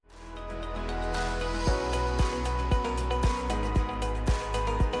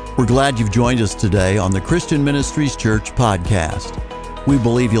We're glad you've joined us today on the Christian Ministries Church podcast. We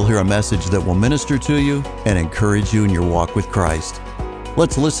believe you'll hear a message that will minister to you and encourage you in your walk with Christ.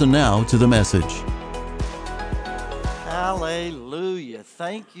 Let's listen now to the message. Hallelujah.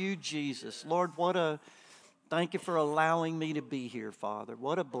 Thank you, Jesus. Lord, thank you for allowing me to be here, Father.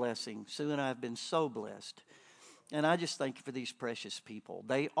 What a blessing. Sue and I have been so blessed. And I just thank you for these precious people.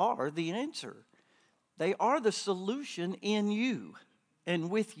 They are the answer. They are the solution in you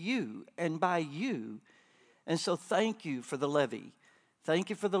and with you and by you. And so thank you for the levee. Thank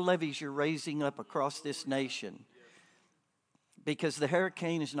you for the levees you're raising up across this nation. Because the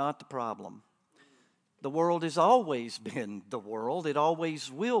hurricane is not the problem. The world has always been the world. It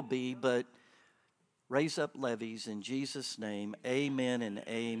always will be, but raise up levees in Jesus' name. Amen and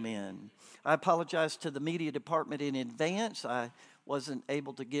amen. I apologize to the media department in advance. I wasn't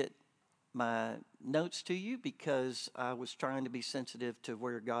able to get my notes to you because I was trying to be sensitive to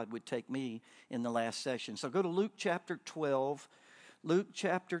where God would take me in the last session. So go to Luke chapter 12. Luke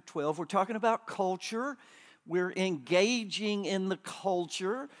chapter 12. We're talking about culture. We're engaging in the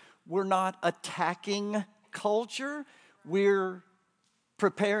culture. We're not attacking culture. We're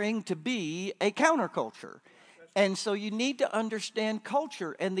preparing to be a counterculture. And so you need to understand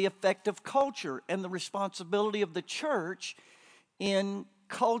culture and the effect of culture and the responsibility of the church in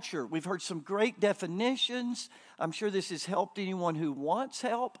culture. We've heard some great definitions. I'm sure this has helped anyone who wants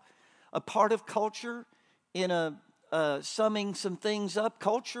help. A part of culture, in summing some things up,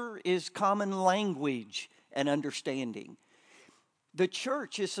 culture is common language and understanding. The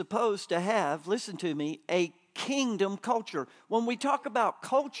church is supposed to have, listen to me, a kingdom culture. When we talk about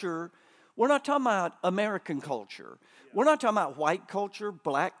culture, we're not talking about American culture. We're not talking about white culture,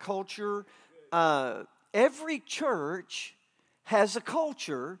 black culture. Every church has a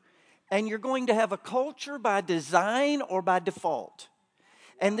culture, and you're going to have a culture by design or by default.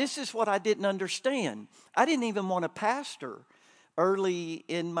 And this is what I didn't understand. I didn't even want to pastor early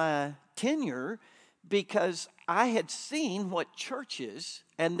in my tenure because I had seen what churches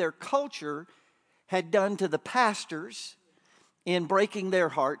and their culture had done to the pastors in breaking their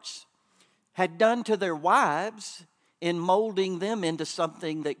hearts, had done to their wives in molding them into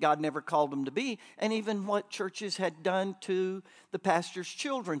something that God never called them to be, and even what churches had done to the pastors'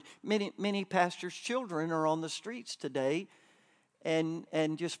 children. Many pastors' children are on the streets today and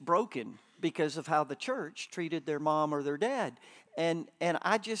just broken because of how the church treated their mom or their dad. And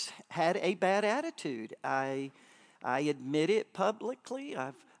I just had a bad attitude. I admit it publicly.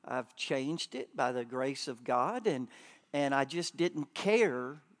 I've changed it by the grace of God, and I just didn't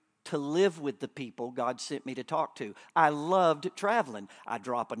care to live with the people God sent me to talk to. I loved traveling. I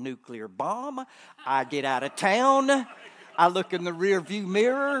drop a nuclear bomb. I get out of town. I look in the rear view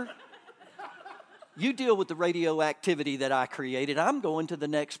mirror. You deal with the radioactivity that I created. I'm going to the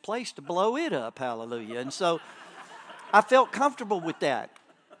next place to blow it up. Hallelujah. And so I felt comfortable with that.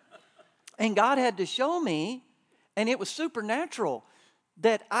 And God had to show me, and it was supernatural,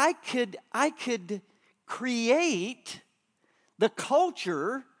 that I could create the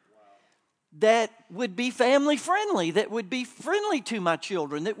culture that would be family friendly, that would be friendly to my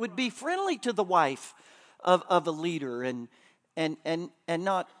children, that would be friendly to the wife of a leader, and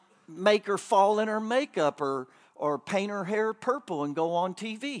not make her fall in her makeup or paint her hair purple and go on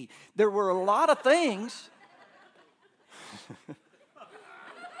TV. There were a lot of things.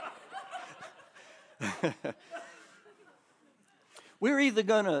 We're either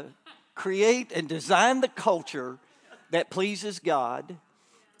going to create and design the culture that pleases God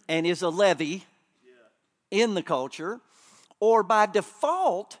and is a levee in the culture, or by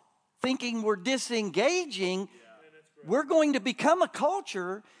default, thinking we're disengaging, we're going to become a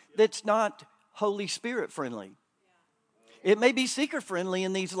culture that's not Holy Spirit friendly. It may be seeker friendly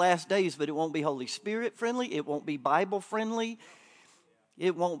in these last days, but it won't be Holy Spirit friendly. It won't be Bible friendly.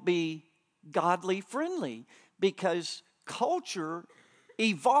 It won't be godly friendly, because culture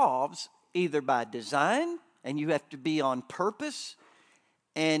evolves either by design, and you have to be on purpose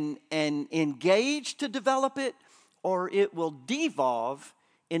and engaged to develop it, or it will devolve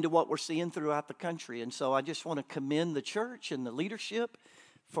into what we're seeing throughout the country. And so I just want to commend the church and the leadership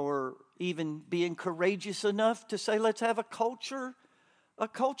for even being courageous enough to say, let's have a culture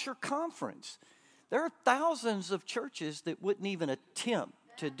conference. There are thousands of churches that wouldn't even attempt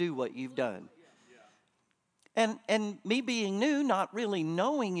to do what you've done. And me being new, not really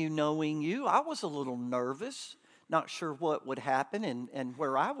knowing you, I was a little nervous, not sure what would happen and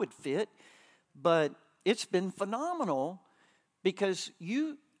where I would fit. But it's been phenomenal because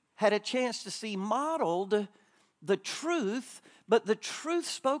you had a chance to see modeled the truth, but the truth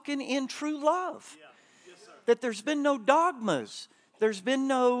spoken in true love. That there's been no dogmas. There's been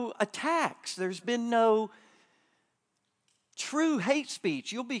no attacks. There's been no true hate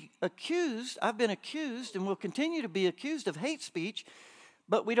speech. You'll be accused. I've been accused and will continue to be accused of hate speech,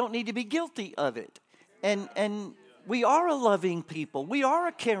 but we don't need to be guilty of it. And we are a loving people. We are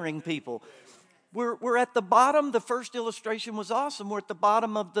a caring people. We're at the bottom. The first illustration was awesome. We're at the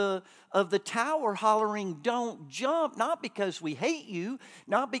bottom of the tower hollering, "Don't jump," not because we hate you,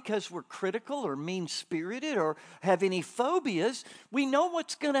 not because we're critical or mean-spirited or have any phobias. We know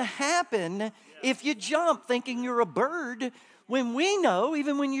what's going to happen if you jump thinking you're a bird, when we know,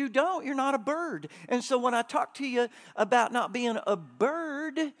 even when you don't, you're not a bird. And so when I talk to you about not being a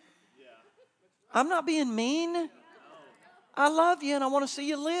bird, I'm not being mean. I love you and I want to see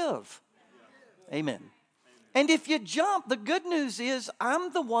you live. Amen. And if you jump, the good news is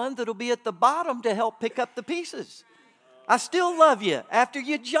I'm the one that'll be at the bottom to help pick up the pieces. I still love you after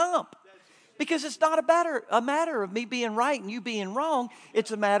you jump. Because it's not a matter of me being right and you being wrong.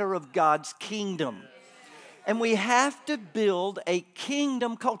 It's a matter of God's kingdom. And we have to build a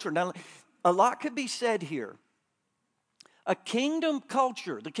kingdom culture. Now, a lot could be said here. A kingdom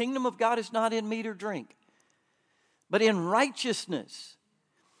culture, the kingdom of God is not in meat or drink, but in righteousness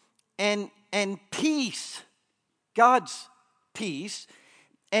and peace, God's peace,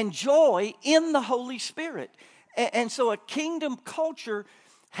 and joy in the Holy Spirit. And so a kingdom culture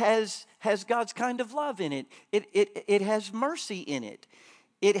has God's kind of love in it. It has mercy in it.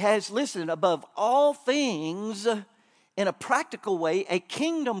 It has, listen, above all things, in a practical way, a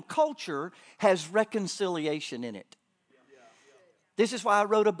kingdom culture has reconciliation in it. This is why I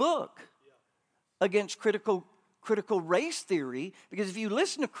wrote a book against critical race theory, because if you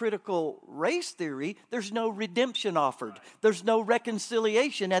listen to critical race theory, there's no redemption offered. There's no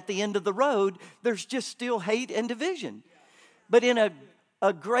reconciliation at the end of the road. There's just still hate and division. But in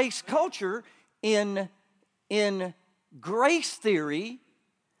a grace culture, in grace theory,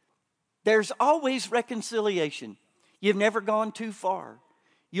 there's always reconciliation. You've never gone too far.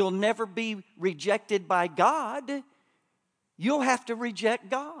 You'll never be rejected by God. You'll have to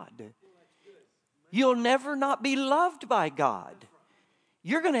reject God. You'll never not be loved by God.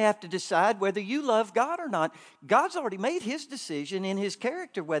 You're going to have to decide whether you love God or not. God's already made His decision in His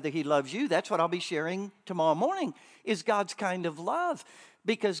character whether He loves you. That's what I'll be sharing tomorrow morning, is God's kind of love.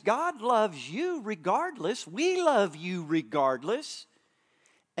 Because God loves you regardless. We love you regardless.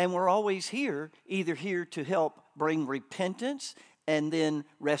 And we're always here, either here to help bring repentance and then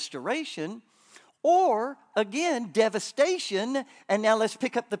restoration, or, again, devastation, and now let's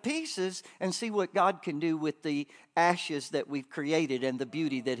pick up the pieces and see what God can do with the ashes that we've created and the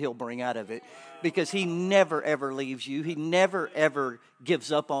beauty that He'll bring out of it. Because He never, ever leaves you. He never, ever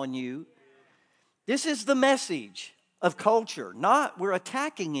gives up on you. This is the message of culture, not we're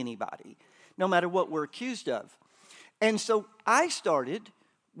attacking anybody, no matter what we're accused of. And so I started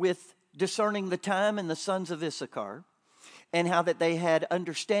with discerning the time and the sons of Issachar, and how that they had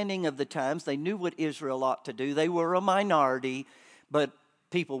understanding of the times. They knew what Israel ought to do. They were a minority, but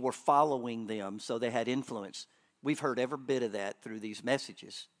people were following them, so they had influence. We've heard every bit of that through these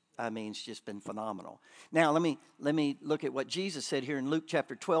messages. I mean, it's just been phenomenal. Now, let me look at what Jesus said here in Luke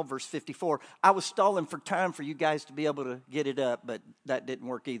chapter 12, verse 54. I was stalling for time for you guys to be able to get it up, but that didn't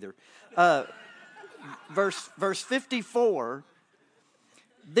work either. Verse 54,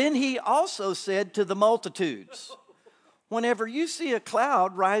 then He also said to the multitudes, whenever you see a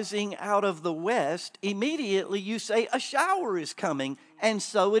cloud rising out of the west, immediately you say, a shower is coming, and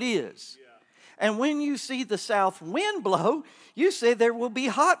so it is. Yeah. And when you see the south wind blow, you say there will be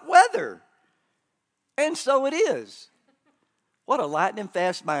hot weather, and so it is. What a lightning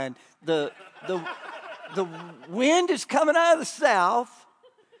fast mind. The wind is coming out of the south.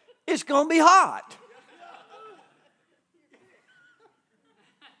 It's going to be hot.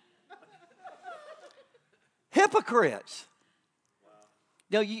 Hypocrites.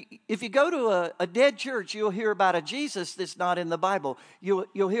 Now, if you go to a dead church, you'll hear about a Jesus that's not in the Bible.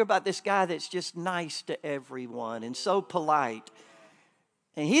 You'll hear about this guy that's just nice to everyone and so polite.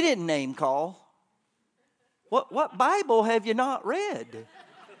 And He didn't name call. What Bible have you not read?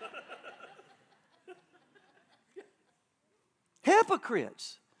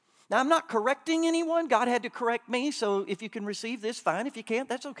 Hypocrites. Now, I'm not correcting anyone. God had to correct me, so if you can receive this, fine. If you can't,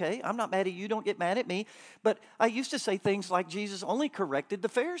 that's okay. I'm not mad at you. Don't get mad at me. But I used to say things like Jesus only corrected the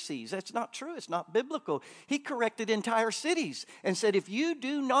Pharisees. That's not true. It's not biblical. He corrected entire cities and said, if you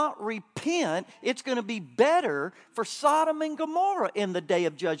do not repent, it's going to be better for Sodom and Gomorrah in the day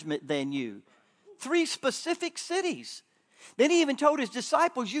of judgment than you. 3 specific cities. Then He even told His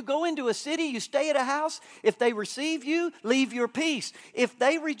disciples, you go into a city, you stay at a house. If they receive you, leave your peace. If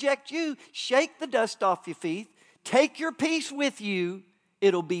they reject you, shake the dust off your feet. take your peace with you.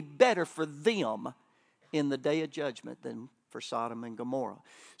 It'll be better for them in the day of judgment than for Sodom and Gomorrah.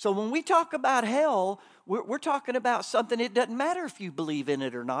 So when we talk about hell, we're talking about something. It doesn't matter if you believe in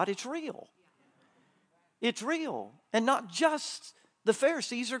it or not. It's real. It's real. And not just the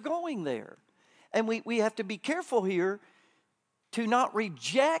Pharisees are going there. And we have to be careful here to not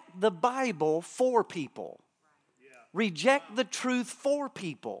reject the Bible for people. Reject the truth for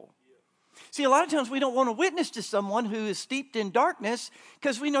people. See, a lot of times we don't want to witness to someone who is steeped in darkness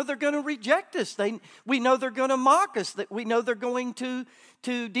because we know they're going to reject us. We know they're going to mock us. That we know they're going to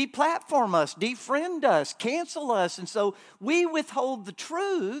deplatform us, defriend us, cancel us. And so we withhold the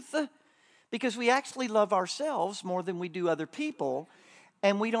truth because we actually love ourselves more than we do other people.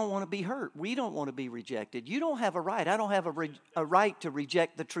 And we don't want to be hurt. We don't want to be rejected. You don't have a right. I don't have a right to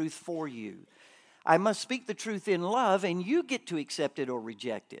reject the truth for you. I must speak the truth in love, and you get to accept it or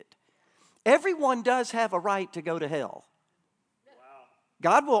reject it. Everyone does have a right to go to hell.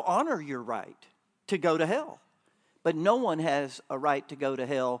 God will honor your right to go to hell. But no one has a right to go to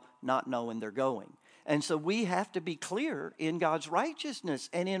hell not knowing they're going. And so we have to be clear in God's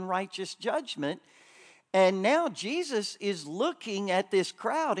righteousness and in righteous judgment. And now Jesus is looking at this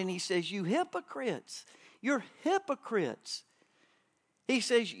crowd and he says, you hypocrites, you're hypocrites. He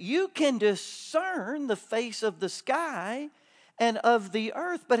says, you can discern the face of the sky and of the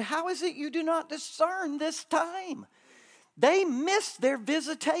earth, but how is it you do not discern this time? They missed their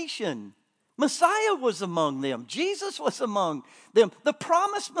visitation. Messiah was among them. Jesus was among them. The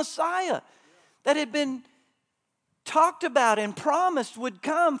promised Messiah that had been talked about and promised would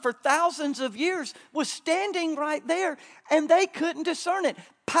come for thousands of years was standing right there, and they couldn't discern it.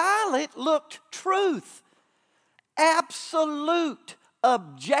 Pilate looked truth, absolute,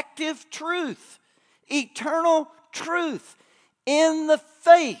 objective truth, eternal truth in the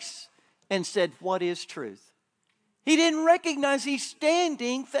face and said, what is truth? He didn't recognize he's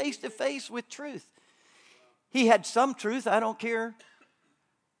standing face to face with truth. He had some truth. I don't care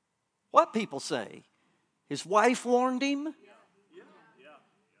what people say. His wife warned him.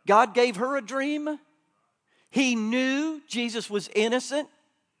 God gave her a dream. He knew Jesus was innocent.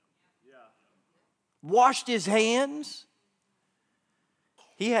 Washed his hands.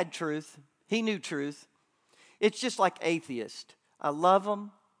 He had truth. He knew truth. It's just like atheists. I love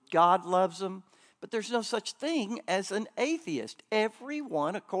them. God loves them. But there's no such thing as an atheist.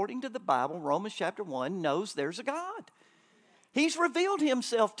 Everyone, according to the Bible, Romans chapter 1, knows there's a God. He's revealed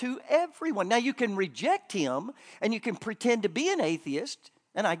himself to everyone. Now, you can reject him and you can pretend to be an atheist,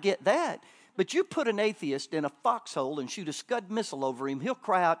 and I get that. But you put an atheist in a foxhole and shoot a Scud missile over him, he'll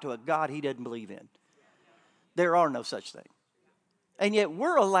cry out to a God he doesn't believe in. There are no such thing. And yet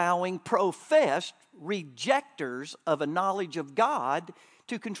we're allowing professed rejectors of a knowledge of God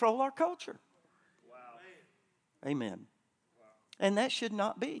to control our culture. Wow. Amen. Wow. And that should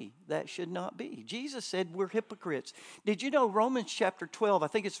not be. That should not be. Jesus said we're hypocrites. Did you know Romans chapter 12, I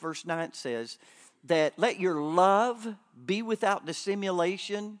think it's verse 9, says that let your love be without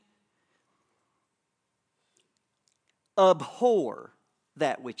dissimulation. Abhor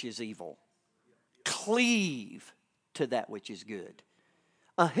that which is evil. Cleave to that which is good.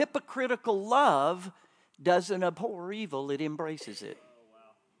 A hypocritical love doesn't abhor evil, it embraces it.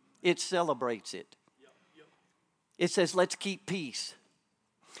 It celebrates it. It says, let's keep peace.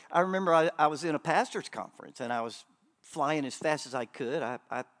 I remember I was in a pastor's conference and I was flying as fast as I could.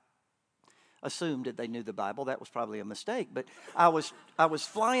 I assumed that they knew the Bible. That was probably a mistake. But I was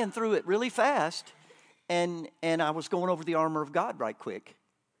flying through it really fast and I was going over the armor of God right quick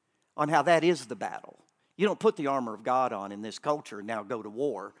on how that is the battle. You don't put the armor of God on in this culture and now go to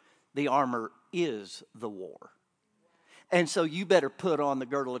war. The armor is the war. And so you better put on the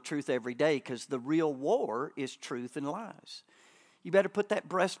girdle of truth every day because the real war is truth and lies. You better put that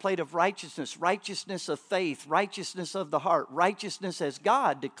breastplate of righteousness, righteousness of faith, righteousness of the heart, righteousness as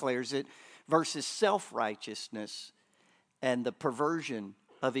God declares it versus self-righteousness and the perversion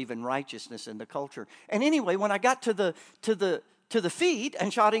of even righteousness in the culture. And anyway, when I got to the feet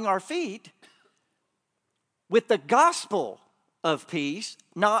and shodding our feet, with the gospel of peace,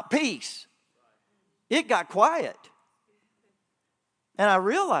 not peace, it got quiet. And I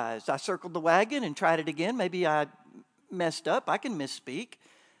realized I circled the wagon and tried it again. Maybe I messed up. I can misspeak.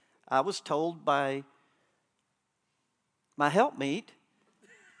 I was told by my helpmeet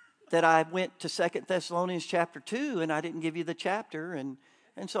that I went to 2 Thessalonians chapter 2 and I didn't give you the chapter. And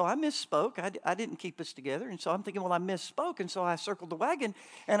so I misspoke. I didn't keep us together. And so I'm thinking, well, I misspoke. And so I circled the wagon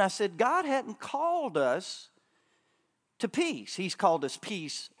and I said, God hadn't called us to peace. He's called us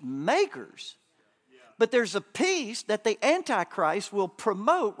peacemakers. But there's a peace that the Antichrist will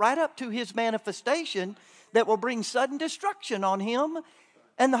promote right up to his manifestation that will bring sudden destruction on him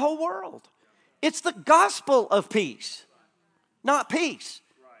and the whole world. It's the gospel of peace, not peace.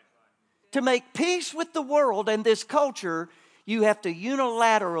 To make peace with the world and this culture, you have to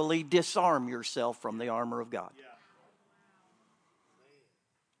unilaterally disarm yourself from the armor of God.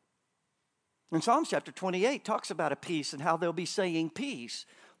 And Psalms chapter 28 talks about a peace and how they'll be saying peace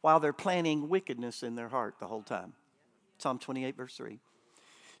while they're planning wickedness in their heart the whole time. Psalm 28 verse 3.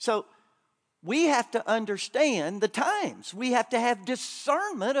 So we have to understand the times. We have to have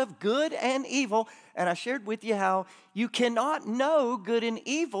discernment of good and evil. And I shared with you how you cannot know good and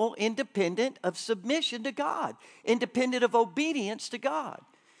evil independent of submission to God, independent of obedience to God.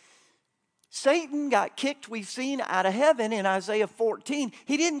 Satan got kicked, we've seen, out of heaven in Isaiah 14.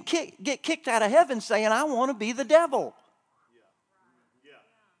 He didn't get kicked out of heaven saying, I want to be the devil.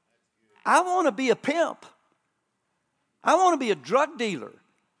 I want to be a pimp. I want to be a drug dealer.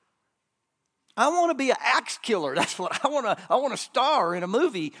 I want to be an axe killer. That's what I want. I want to star in a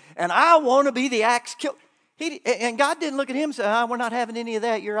movie, and I want to be the axe killer. And God didn't look at him and say, we're not having any of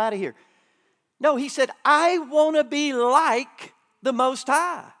that. You're out of here. No, he said, I want to be like the Most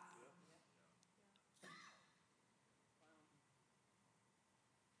High.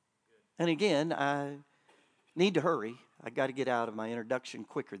 And again, I need to hurry. I got to get out of my introduction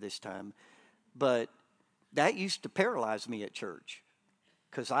quicker this time. But that used to paralyze me at church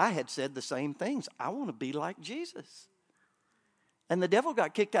because I had said the same things. I want to be like Jesus. And the devil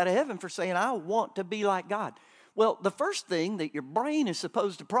got kicked out of heaven for saying, I want to be like God. Well, the first thing that your brain is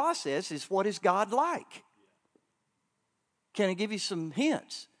supposed to process is, what is God like? Can I give you some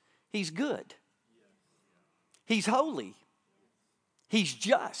hints? He's good. He's holy. He's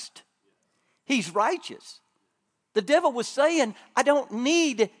just. He's righteous. The devil was saying, I don't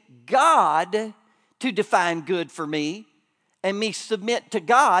need God to define good for me and me submit to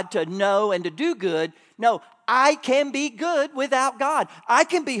God to know and to do good. No, I can be good without God. I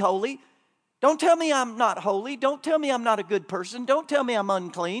can be holy. Don't tell me I'm not holy. Don't tell me I'm not a good person. Don't tell me I'm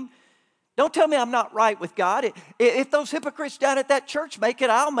unclean. Don't tell me I'm not right with God. If those hypocrites down at that church make it,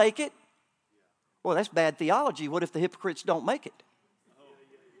 I'll make it. Well, that's bad theology. What if the hypocrites don't make it?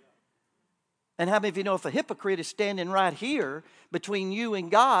 And how many of you know if a hypocrite is standing right here between you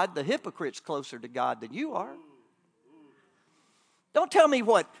and God, the hypocrite's closer to God than you are? Don't tell me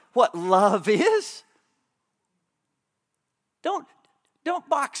what love is. Don't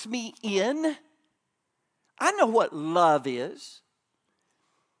box me in. I know what love is.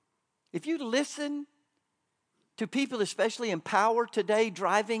 If you listen to people, especially in power today,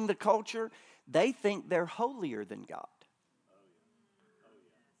 driving the culture, they think they're holier than God.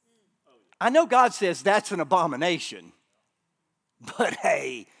 I know God says that's an abomination. But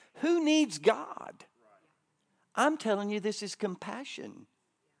hey, who needs God? I'm telling you, this is compassion.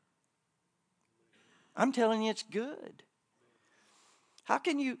 I'm telling you, it's good. How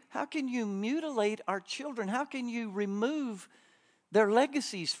can you mutilate our children? How can you remove their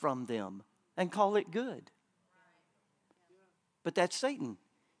legacies from them and call it good? But that's Satan.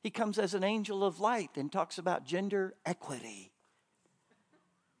 He comes as an angel of light and talks about gender equity.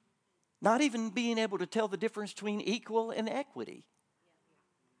 Not even being able to tell the difference between equal and equity.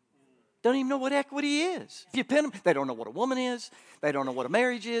 Don't even know what equity is. If you pin them, they don't know what a woman is. They don't know what a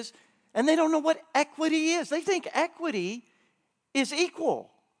marriage is. And they don't know what equity is. They think equity is equal.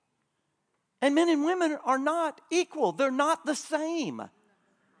 And men and women are not equal. They're not the same.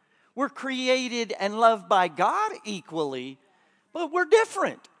 We're created and loved by God equally, but we're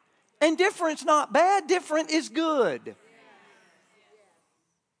different. And different's not bad. Different is good.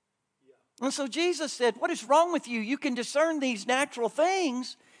 And so Jesus said, what is wrong with you? You can discern these natural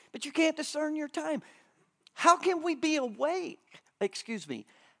things, but you can't discern your time. How can we be awake?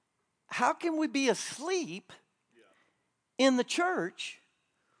 How can we be asleep in the church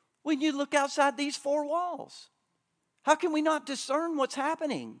when you look outside these four walls? How can we not discern what's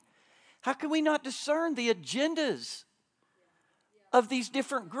happening? How can we not discern the agendas of these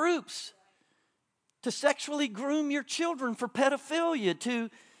different groups to sexually groom your children for pedophilia, to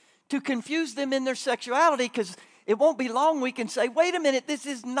confuse them in their sexuality? Because it won't be long we can say, wait a minute, this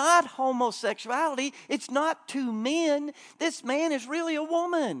is not homosexuality. It's not two men. This man is really a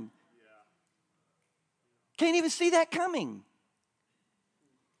woman. Can't even see that coming.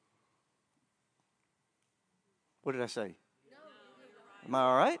 What did I say? Am I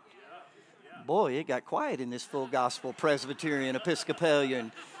all right? Boy, it got quiet in this full gospel Presbyterian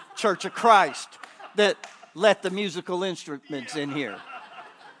Episcopalian Church of Christ that let the musical instruments in here.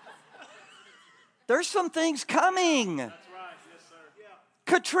 There's some things coming.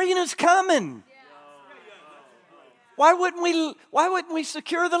 Katrina's coming. Why wouldn't we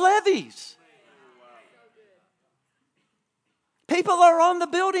secure the levees? People are on the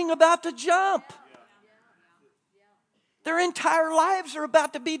building about to jump. Their entire lives are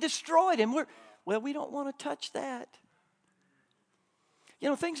about to be destroyed. And we don't want to touch that. You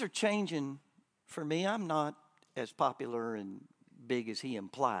know, things are changing for me. I'm not as popular and big as he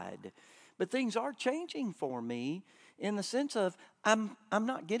implied. But things are changing for me in the sense of I'm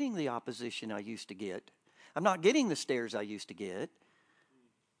not getting the opposition I used to get. I'm not getting the stares I used to get.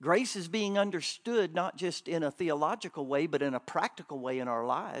 Grace is being understood not just in a theological way, but in a practical way in our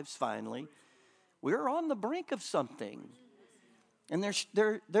lives, finally. We're on the brink of something. And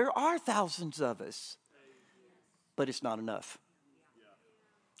there are thousands of us. But it's not enough.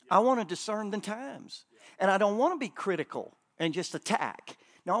 I want to discern the times. And I don't want to be critical and just attack.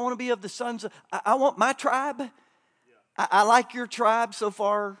 No, I want to be of the sons of... I want my tribe. I like your tribe so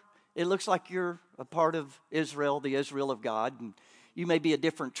far. It looks like you're a part of Israel, the Israel of God. And you may be a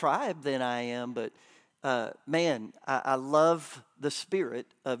different tribe than I am, but man, I love the spirit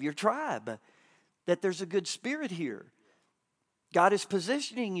of your tribe. That there's a good spirit here. God is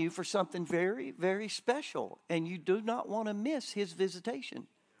positioning you for something very, very special, and you do not want to miss His visitation.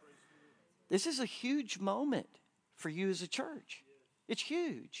 This is a huge moment for you as a church. It's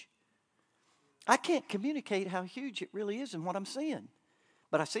huge. I can't communicate how huge it really is and what I'm seeing,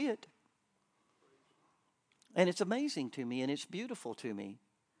 but I see it. And it's amazing to me, and it's beautiful to me.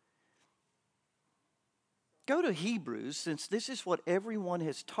 Go to Hebrews, since this is what everyone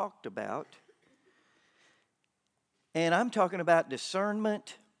has talked about. And I'm talking about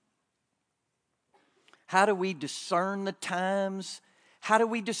discernment. How do we discern the times? How do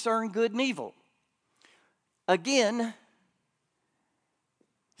we discern good and evil? Again,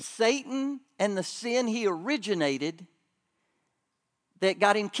 Satan and the sin he originated that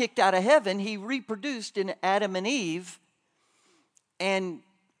got him kicked out of heaven, he reproduced in Adam and Eve and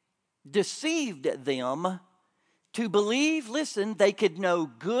deceived them to believe, listen, they could know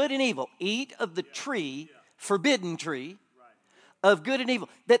good and evil. Eat of the tree, forbidden tree, of good and evil.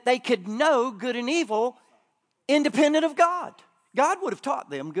 That they could know good and evil independent of God. God would have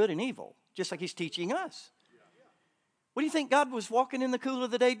taught them good and evil, just like He's teaching us. What do you think God was walking in the cool of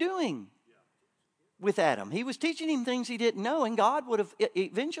the day doing with Adam? He was teaching him things he didn't know, and God would have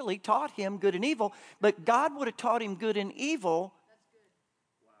eventually taught him good and evil, but God would have taught him good and evil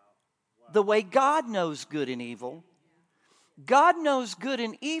the way God knows good and evil. God knows good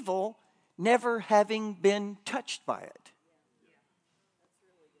and evil never having been touched by it.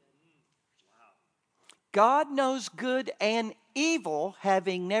 God knows good and evil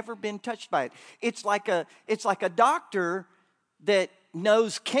having never been touched by it. It's like a doctor that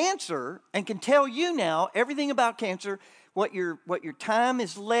knows cancer and can tell you now everything about cancer, what your time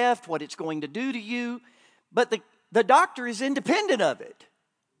is left, what it's going to do to you. But the doctor is independent of it,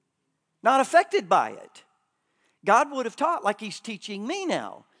 not affected by it. God would have taught, like He's teaching me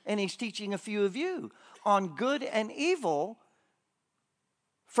now, and He's teaching a few of you, on good and evil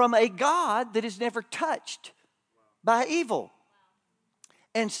from a God that is never touched by evil.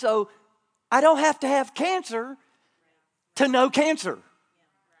 And so I don't have to have cancer to know cancer.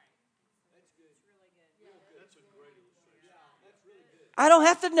 I don't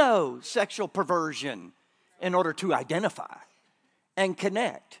have to know sexual perversion in order to identify and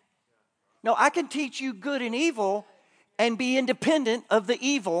connect. No, I can teach you good and evil and be independent of the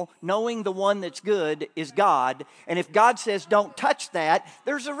evil, knowing the one that's good is God. And if God says don't touch that,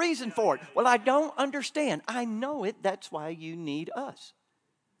 there's a reason for it. Well, I don't understand. I know it. That's why you need us.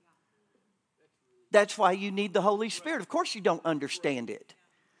 That's why you need the Holy Spirit. Of course you don't understand it.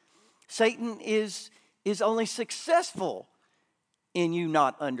 Satan is only successful in you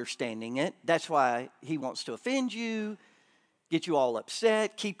not understanding it. That's why he wants to offend you, get you all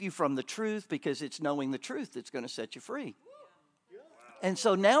upset, keep you from the truth, because it's knowing the truth that's going to set you free. And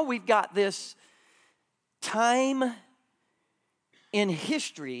so now we've got this time in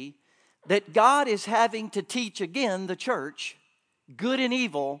history that God is having to teach again the church good and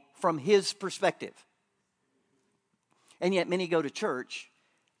evil from His perspective. And yet many go to church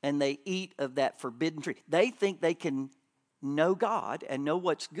and they eat of that forbidden tree. They think they can know God and know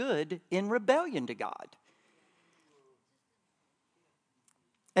what's good in rebellion to God.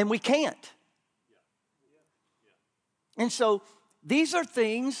 And we can't. And so these are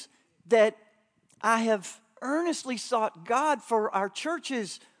things that I have earnestly sought God for our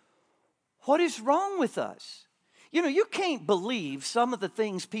churches. What is wrong with us? You know, you can't believe some of the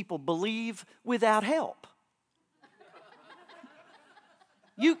things people believe without help.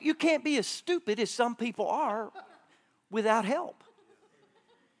 You can't be as stupid as some people are without help.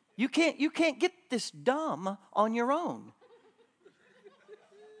 You can't get this dumb on your own.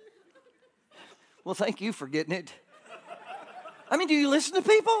 Well, thank you for getting it. I mean, do you listen to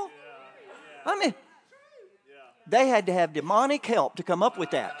people? I mean, they had to have demonic help to come up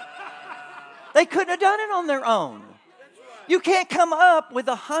with that. They couldn't have done it on their own. You can't come up with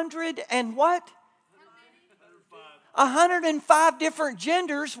 100 and what? 105 different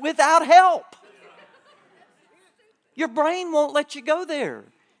genders without help. Your brain won't let you go there.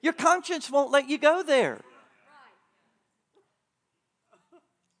 Your conscience won't let you go there.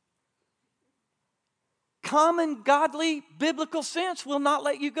 Common, godly, biblical sense will not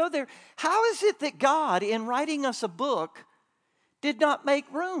let you go there. How is it that God, in writing us a book, did not make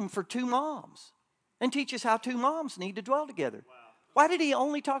room for two moms and teach us how two moms need to dwell together? Why did he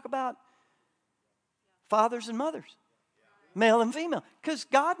only talk about fathers and mothers, male and female? Because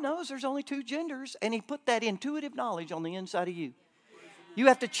God knows there's only two genders, and he put that intuitive knowledge on the inside of you. You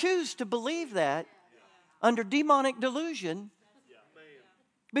have to choose to believe that under demonic delusion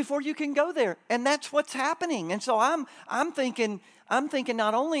before you can go there. And that's what's happening. And so I'm thinking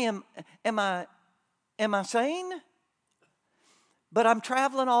not only am I sane, but I'm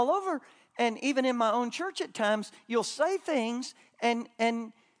traveling all over. And even in my own church at times, you'll say things, and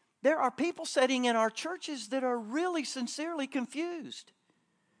there are people sitting in our churches that are really sincerely confused.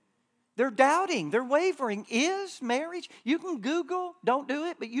 They're doubting, they're wavering. Is marriage? You can Google, don't do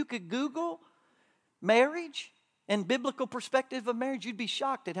it, but you could Google marriage and biblical perspective of marriage. You'd be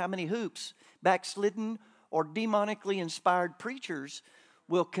shocked at how many hoops backslidden or demonically inspired preachers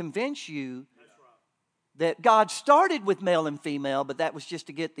will convince you that God started with male and female, but that was just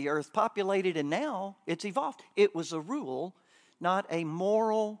to get the earth populated, and now it's evolved. It was a rule, not a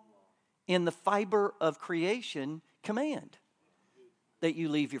moral, in the fiber of creation, command that you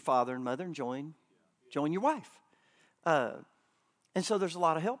leave your father and mother and join your wife. And so there's a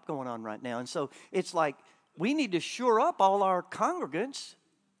lot of help going on right now. And so it's like we need to shore up all our congregants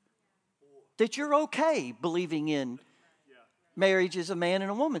that you're okay believing in marriage as a man and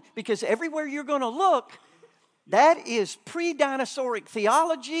a woman. Because everywhere you're going to look, that is pre-dinosauric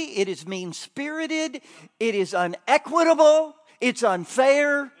theology. It is mean-spirited. It is unequitable. It's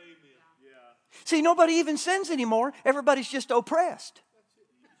unfair. See, nobody even sins anymore. Everybody's just oppressed.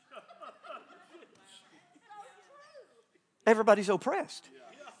 Everybody's oppressed.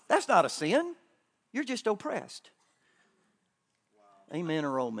 That's not a sin. You're just oppressed. Amen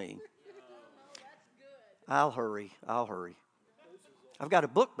or oh me. I'll hurry. I've got a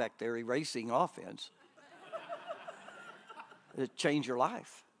book back there, Erasing Offense. It'll change your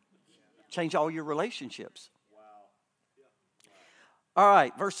life. Change all your relationships. All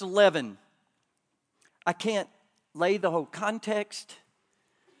right, verse 11. I can't lay the whole context.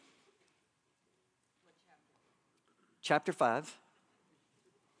 Chapter 5.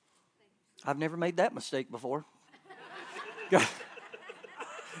 I've never made that mistake before.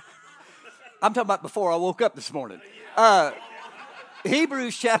 I'm talking about before I woke up this morning.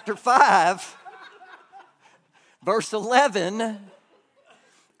 Hebrews chapter 5, verse 11.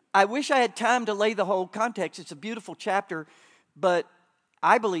 I wish I had time to lay the whole context. It's a beautiful chapter, but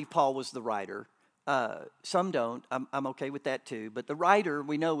I believe Paul was the writer. Some don't. I'm okay with that too. But the writer,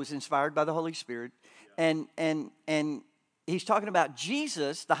 we know, was inspired by the Holy Spirit. And he's talking about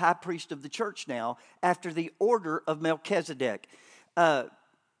Jesus, the high priest of the church now, after the order of Melchizedek.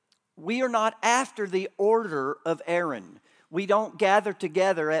 We are not after the order of Aaron. We don't gather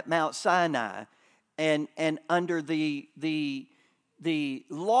together at Mount Sinai and under the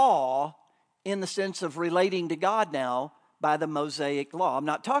law in the sense of relating to God now by the Mosaic law. I'm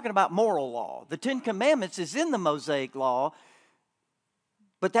not talking about moral law. The Ten Commandments is in the Mosaic law,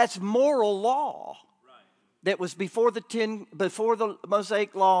 but that's moral law. That was before the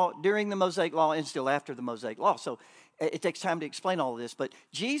Mosaic law, during the Mosaic law, and still after the Mosaic law. So it takes time to explain all of this. But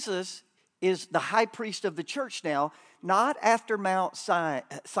Jesus is the high priest of the church now, not after Mount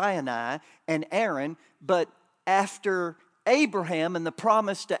Sinai and Aaron, but after Abraham and the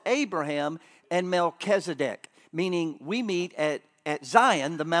promise to Abraham and Melchizedek. Meaning we meet at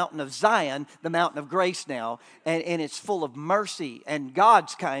Zion, the mountain of Zion, the mountain of grace now, and it's full of mercy and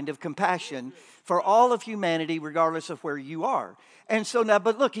God's kind of compassion for all of humanity, regardless of where you are. And so now,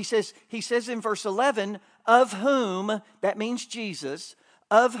 but look, he says in verse 11, of whom, that means Jesus,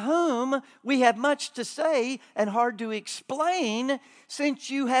 of whom we have much to say and hard to explain, since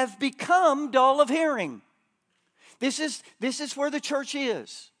you have become dull of hearing. This is where the church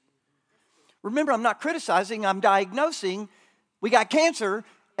is. Remember, I'm not criticizing, I'm diagnosing. We got cancer,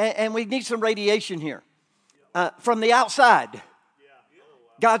 and we need some radiation here from the outside,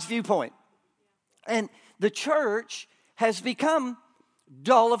 God's viewpoint. And the church has become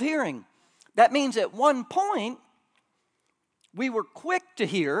dull of hearing. That means at one point, we were quick to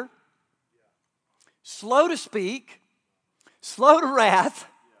hear, slow to speak, slow to wrath,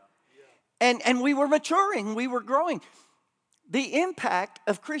 and we were maturing, we were growing. The impact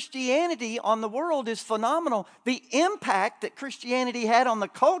of Christianity on the world is phenomenal. The impact that Christianity had on the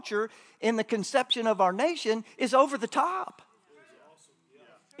culture in the conception of our nation is over the top.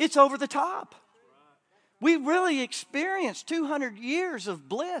 It's over the top. We really experienced 200 years of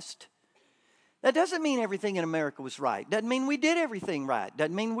bliss. That doesn't mean everything in America was right. Doesn't mean we did everything right.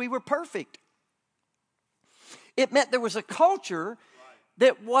 Doesn't mean we were perfect. It meant there was a culture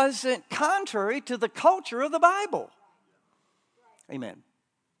that wasn't contrary to the culture of the Bible. Amen.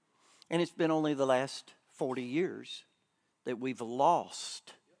 And it's been only the last 40 years that we've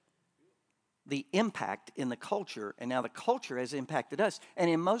lost the impact in the culture, and now the culture has impacted us. And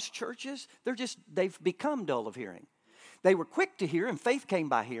in most churches, they've become dull of hearing. They were quick to hear, and faith came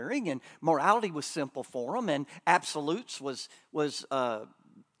by hearing, and morality was simple for them, and absolutes was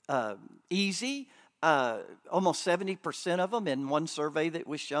easy. Almost 70% of them in one survey that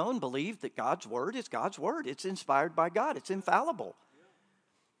was shown believed that God's word is God's word. It's inspired by God. It's infallible.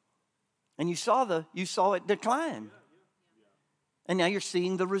 And you saw it decline. And now you're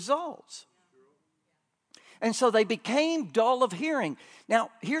seeing the results. And so they became dull of hearing. Now,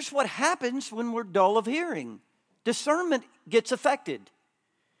 here's what happens when we're dull of hearing. Discernment gets affected.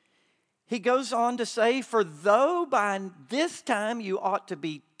 He goes on to say, for though by this time you ought to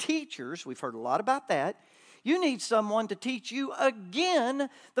be teachers, we've heard a lot about that, you need someone to teach you again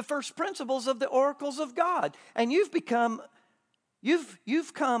the first principles of the oracles of God. And you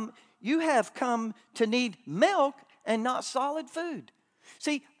have come to need milk and not solid food.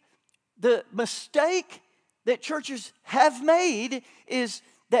 See, the mistake that churches have made is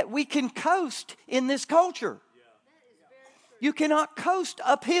that we can coast in this culture. You cannot coast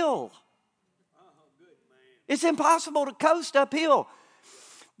uphill. It's impossible to coast uphill.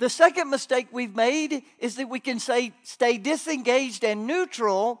 The second mistake we've made is that we can stay disengaged and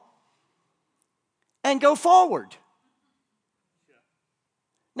neutral and go forward.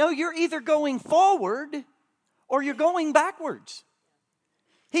 No, you're either going forward or you're going backwards.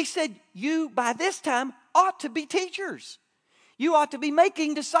 He said, you by this time ought to be teachers. You ought to be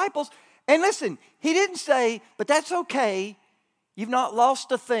making disciples. And listen, he didn't say, but that's okay. You've not lost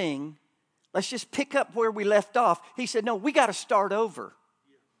a thing. Let's just pick up where we left off. He said, no, we got to start over.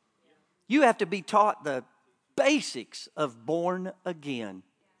 You have to be taught the basics of born again.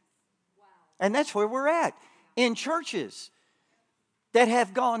 And that's where we're at. In churches that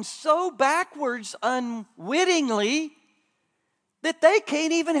have gone so backwards unwittingly that they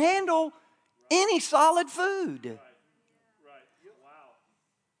can't even handle any solid food.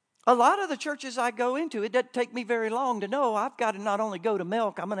 A lot of the churches I go into, it doesn't take me very long to know I've got to not only go to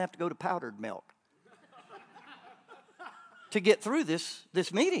milk, I'm going to have to go to powdered milk to get through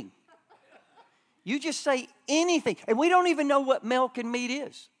this meeting. You just say anything, and we don't even know what milk and meat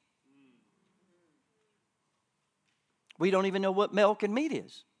is. We don't even know what milk and meat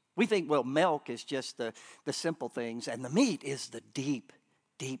is. We think, well, milk is just the simple things, and the meat is the deep,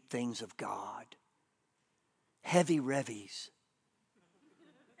 deep things of God. Heavy revies.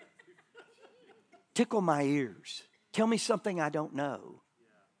 Tickle my ears. Tell me something I don't know.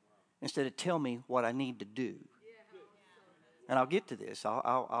 Instead of tell me what I need to do. And I'll get to this.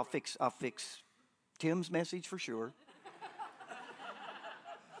 I'll fix Tim's message for sure.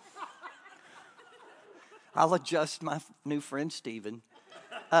 I'll adjust my new friend Stephen.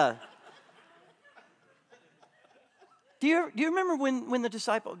 Do you remember when the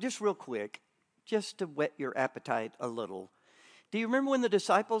disciples, just real quick, just to whet your appetite a little, do you remember when the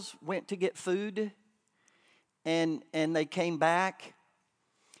disciples went to get food and they came back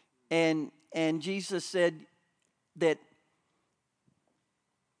and Jesus said that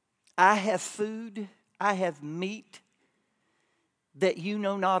I have food, I have meat that you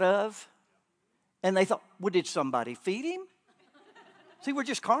know not of? And they thought, well, did somebody feed him? See, we're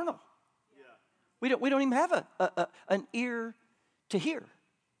just carnal. We don't even have an ear to hear.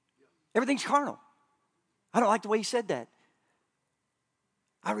 Everything's carnal. I don't like the way he said that.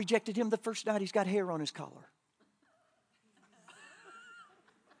 I rejected him the first night he's got hair on his collar.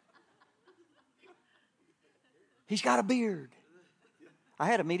 He's got a beard. I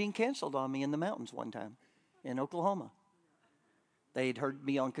had a meeting canceled on me in the mountains one time in Oklahoma. They had heard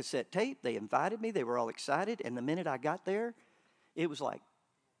me on cassette tape. They invited me. They were all excited. And the minute I got there, it was like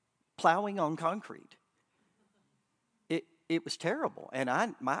plowing on concrete. It was terrible. And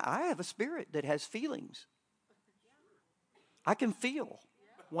I have a spirit that has feelings. I can feel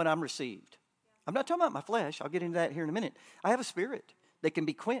when I'm received. I'm not talking about my flesh. I'll get into that here in a minute. I have a spirit that can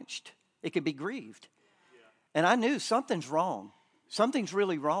be quenched. It can be grieved. And I knew something's wrong. Something's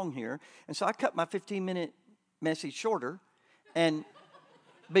really wrong here. And so I cut my 15-minute message shorter. And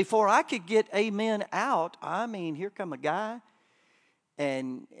before I could get amen out, I mean, here come a guy.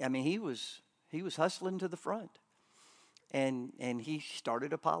 And I mean, he was hustling to the front. And he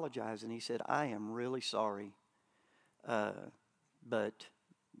started apologizing. He said, I am really sorry. But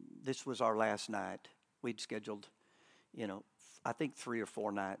this was our last night. We'd scheduled, I think 3 or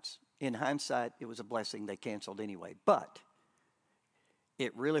 4 nights. In hindsight, it was a blessing they canceled anyway. But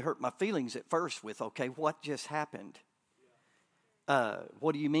it really hurt my feelings at first with, okay, what just happened?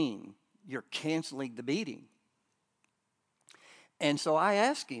 What do you mean? You're canceling the meeting. And so I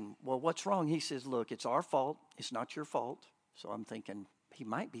asked him, well, what's wrong? He says, look, it's our fault. It's not your fault. So I'm thinking, he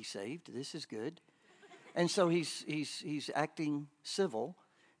might be saved. This is good. And so he's acting civil.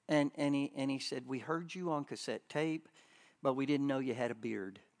 And he said, we heard you on cassette tape, but we didn't know you had a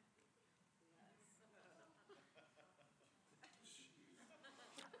beard.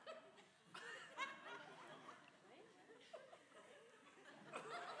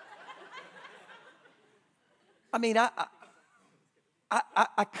 I mean, I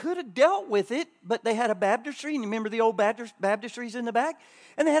could have dealt with it, but they had a baptistry, and you remember the old baptistries in the back?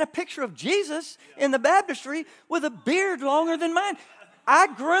 And they had a picture of Jesus in the baptistry with a beard longer than mine. I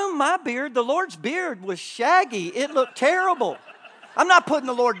groomed my beard. The Lord's beard was shaggy. It looked terrible. I'm not putting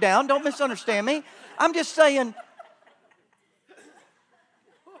the Lord down. Don't misunderstand me. I'm just saying,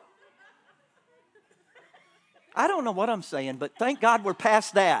 I don't know what I'm saying, but thank God we're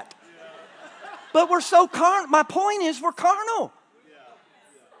past that. But we're so carnal. My point is we're carnal.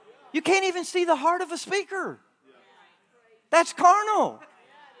 You can't even see the heart of a speaker. That's carnal.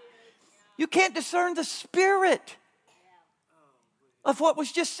 You can't discern the spirit of what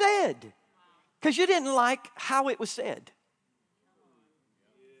was just said because you didn't like how it was said.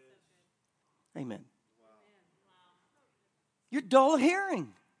 Amen. You're dull of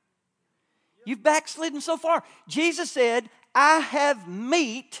hearing. You've backslidden so far. Jesus said, I have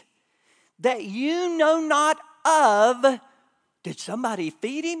meat that you know not of. Did somebody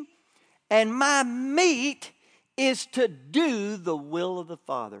feed him? And my meat is to do the will of the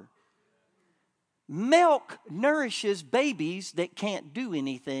Father. Milk nourishes babies that can't do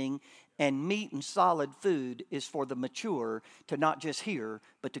anything, and meat and solid food is for the mature to not just hear,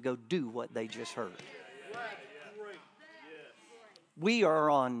 but to go do what they just heard. We are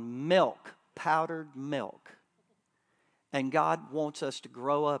on milk, powdered milk. And God wants us to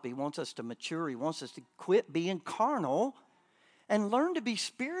grow up. He wants us to mature. He wants us to quit being carnal and learn to be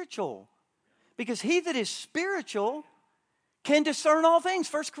spiritual. Because he that is spiritual can discern all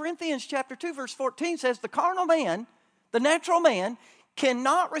things. 1 Corinthians chapter 2, verse 14 says, the carnal man, the natural man,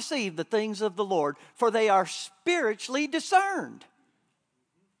 cannot receive the things of the Lord, for they are spiritually discerned.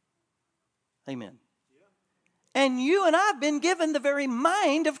 Amen. And you and I have been given the very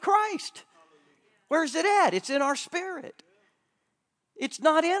mind of Christ. Where's it at? It's in our spirit. It's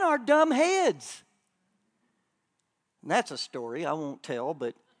not in our dumb heads. And that's a story I won't tell,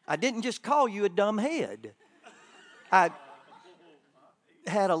 but I didn't just call you a dumb head. I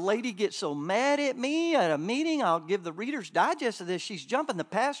had a lady get so mad at me at a meeting. I'll give the Reader's Digest of this. She's jumping the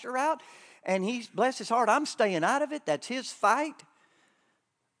pastor out, and he's, bless his heart, I'm staying out of it. That's his fight.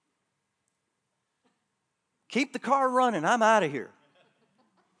 Keep the car running. I'm out of here.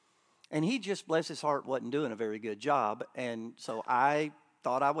 And he just, bless his heart, wasn't doing a very good job. And so I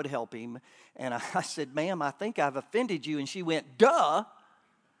thought I would help him. And I said, ma'am, I think I've offended you. And she went, duh.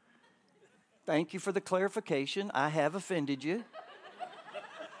 Thank you for the clarification. I have offended you.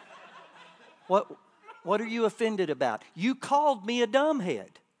 What are you offended about? You called me a dumbhead.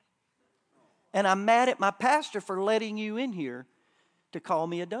 And I'm mad at my pastor for letting you in here to call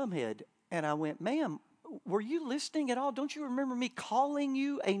me a dumbhead. And I went, ma'am, were you listening at all? Don't you remember me calling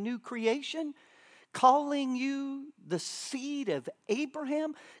you a new creation? Calling you the seed of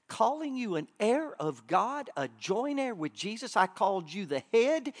Abraham? Calling you an heir of God, a joint heir with Jesus? I called you the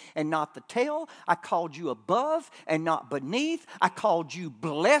head and not the tail. I called you above and not beneath. I called you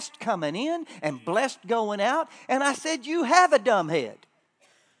blessed coming in and blessed going out. And I said you have a dumb head.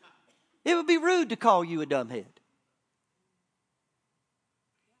 It would be rude to call you a dumb head.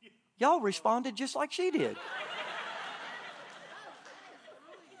 Y'all responded just like she did.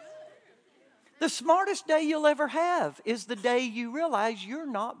 The smartest day you'll ever have is the day you realize you're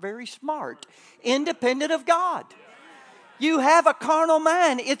not very smart, independent of God. You have a carnal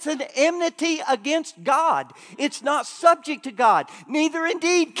mind. It's an enmity against God. It's not subject to God. Neither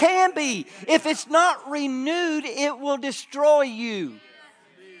indeed can be. If it's not renewed, it will destroy you.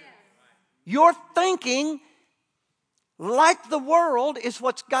 Your thinking, like the world, is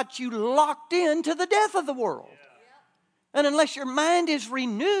what's got you locked into the death of the world. And unless your mind is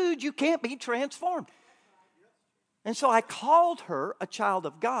renewed, you can't be transformed. And so I called her a child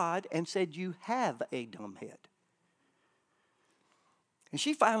of God and said, you have a dumb head. And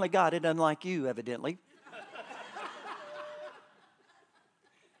she finally got it, unlike you, evidently,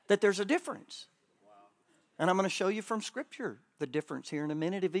 that there's a difference. And I'm going to show you from Scripture the difference here in a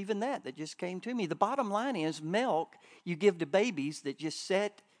minute of even that just came to me. The bottom line is milk you give to babies that just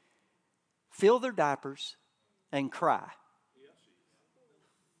sit, fill their diapers, and cry.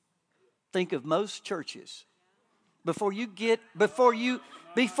 Think of most churches. Before you get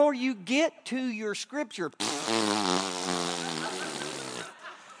to your Scripture,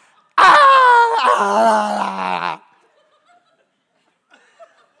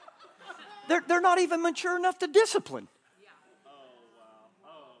 they're not even mature enough to discipline.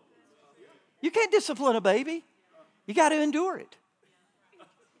 You can't discipline a baby. You got to endure it.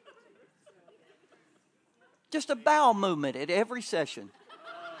 Just a bowel movement at every session.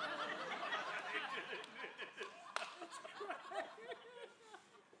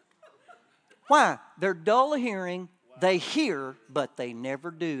 Why? They're dull of hearing. They hear, but they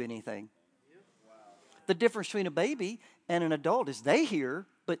never do anything. The difference between a baby and an adult is they hear,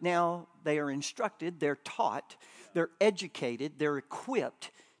 but now they are instructed, they're taught, they're educated, they're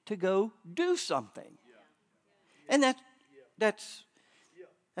equipped to go do something. And that's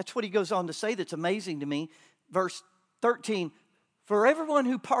what he goes on to say that's amazing to me. Verse 13, for everyone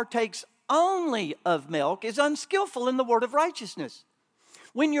who partakes only of milk is unskillful in the word of righteousness.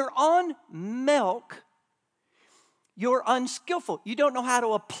 When you're on milk, you're unskillful. You don't know how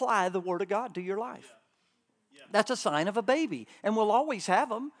to apply the word of God to your life. That's a sign of a baby. And we'll always have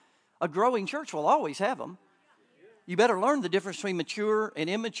them. A growing church will always have them. You better learn the difference between mature and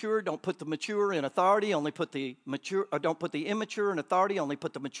immature. Don't put the mature in authority. Only put the mature. Or don't put the immature in authority. Only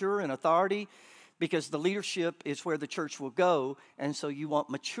put the mature in authority. Because the leadership is where the church will go. And so you want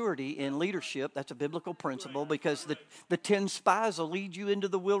maturity in leadership. That's a biblical principle. Because the 10 spies will lead you into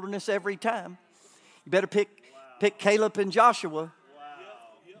the wilderness every time. You better pick Caleb and Joshua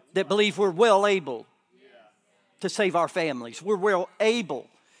that believe we're well able to save our families. We're well able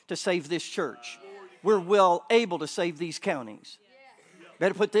to save this church. We're well able to save these counties.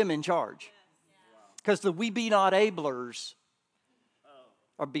 Better put them in charge. Because the we be not ablers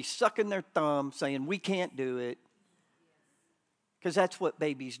are be sucking their thumb saying we can't do it. Because that's what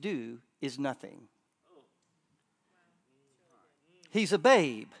babies do, is nothing. He's a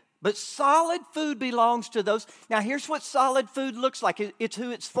babe. But solid food belongs to those. Now here's what solid food looks like. It's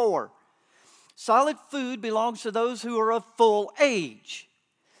who it's for. Solid food belongs to those who are of full age.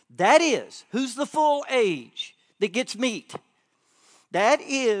 That is, who's the full age that gets meat? That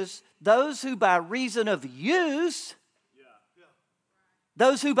is those who by reason of use,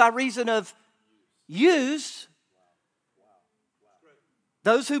 those who by reason of use,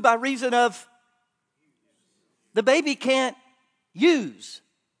 those who by reason of, the baby can't use.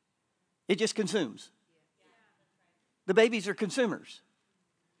 It just consumes. The babies are consumers.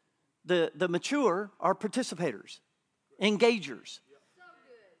 The mature are participators, engagers.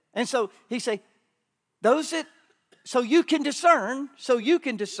 And so he say, those that, so you and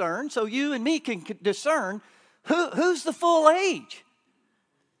me can discern who's the full age.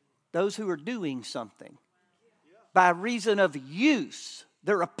 Those who are doing something by reason of use.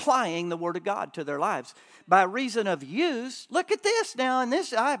 They're applying the Word of God to their lives. By reason of use, look at this now. And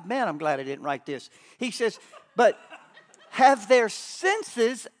this, I'm glad I didn't write this. He says, but have their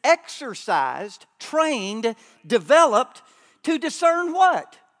senses exercised, trained, developed to discern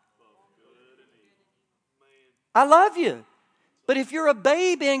what? I love you. But if you're a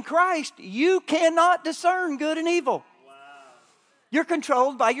babe in Christ, you cannot discern good and evil. You're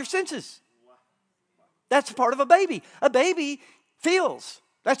controlled by your senses. That's part of a baby. A baby feels.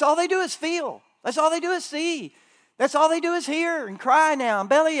 That's all they do is feel. That's all they do is see. That's all they do is hear and cry now and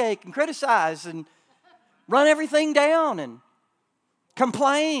bellyache and criticize and run everything down and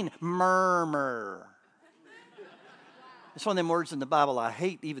complain, murmur. It's one of them words in the Bible I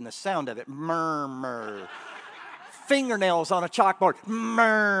hate even the sound of it. Murmur. Fingernails on a chalkboard.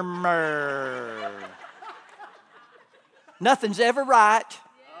 Murmur. Nothing's ever right.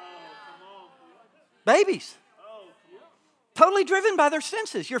 Babies. Totally driven by their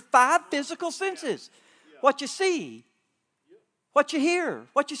senses. Your 5 physical senses. What you see. What you hear.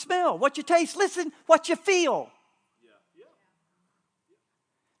 What you smell. What you taste. Listen, what you feel.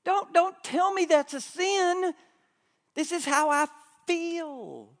 Don't tell me that's a sin. This is how I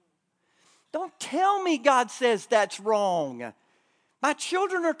feel. Don't tell me God says that's wrong. My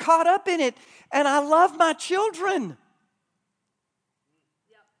children are caught up in it, and I love my children.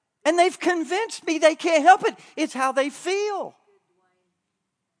 And they've convinced me they can't help it. It's how they feel.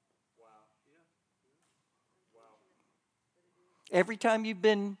 Every time you've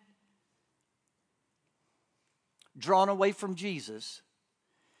been drawn away from Jesus,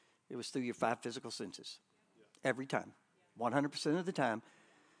 it was through your 5 physical senses. Every time. 100% of the time.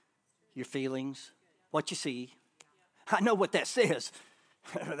 Your feelings, what you see. I know what that says.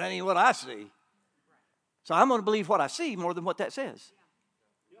 That ain't what I see. So I'm going to believe what I see more than what that says.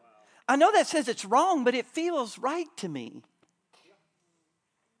 I know that says it's wrong, but it feels right to me.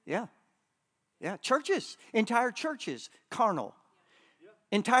 Yeah. Yeah. Churches, entire churches, carnal.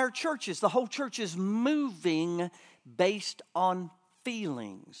 Entire churches, the whole church is moving based on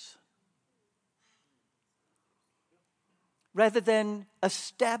feelings rather than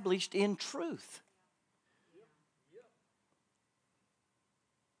established in truth.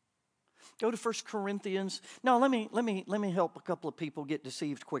 Go to 1 Corinthians. No, let me help a couple of people get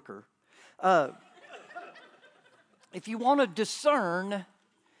deceived quicker. If you want to discern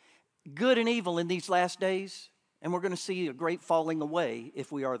good and evil in these last days, and we're going to see a great falling away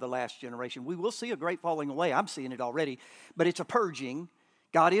if we are the last generation. We will see a great falling away. I'm seeing it already. But it's a purging.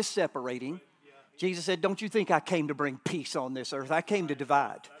 God is separating. Jesus said, don't you think I came to bring peace on this earth? I came to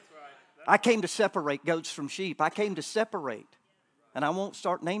divide. I came to separate goats from sheep. I came to separate. And I won't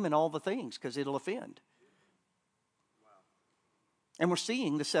start naming all the things because it'll offend. And we're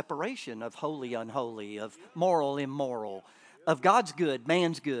seeing the separation of holy, unholy, of moral, immoral, of God's good,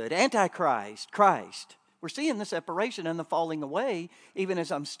 man's good, Antichrist, Christ. We're seeing the separation and the falling away even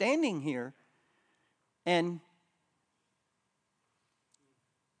as I'm standing here. And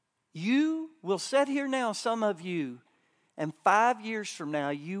you will sit here now, some of you, and 5 years from now,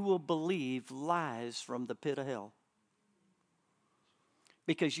 you will believe lies from the pit of hell.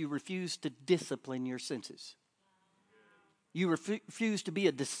 Because you refuse to discipline your senses. You refuse to be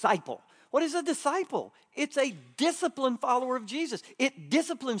a disciple. What is a disciple? It's a disciplined follower of Jesus. It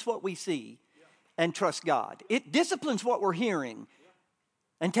disciplines what we see and trust God. It disciplines what we're hearing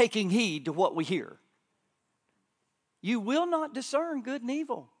and taking heed to what we hear. You will not discern good and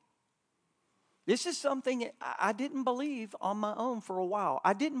evil. This is something I didn't believe on my own for a while.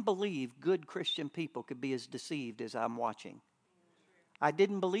 I didn't believe good Christian people could be as deceived as I'm watching. I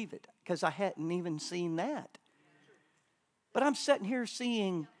didn't believe it because I hadn't even seen that. But I'm sitting here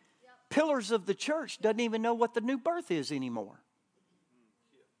seeing pillars of the church doesn't even know what the new birth is anymore.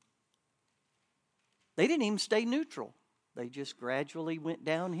 They didn't even stay neutral. They just gradually went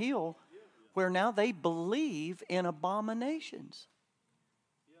downhill where now they believe in abominations.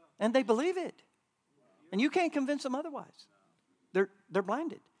 And they believe it. And you can't convince them otherwise. They're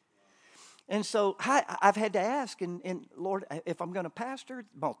blinded. And so I've had to ask, and Lord, if I'm going to pastor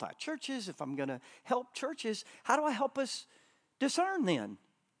multi-churches, if I'm going to help churches, how do I help us discern then?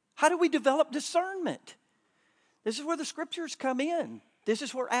 How do we develop discernment? This is where the scriptures come in. This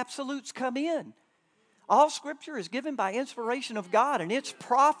is where absolutes come in. All scripture is given by inspiration of God, and it's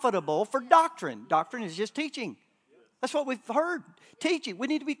profitable for doctrine. Doctrine is just teaching. That's what we've heard. Teaching. We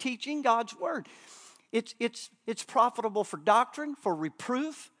need to be teaching God's word. It's profitable for doctrine, for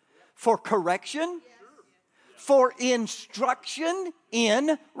reproof, for correction, for instruction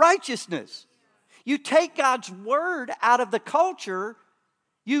in righteousness. You take God's word out of the culture,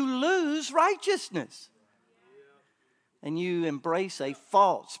 you lose righteousness. And you embrace a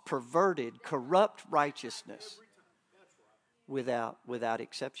false, perverted, corrupt righteousness without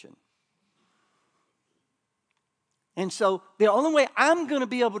exception. And so the only way I'm going to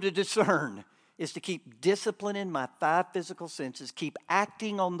be able to discern is to keep disciplining my 5 physical senses, keep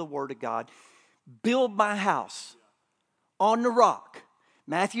acting on the Word of God, build my house on the rock.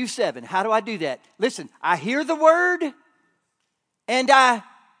 Matthew 7, how do I do that? Listen, I hear the Word and I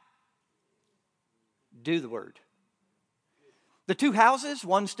do the Word. The 2 houses,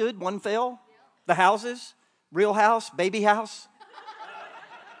 one stood, one fell. The houses, real house, baby house.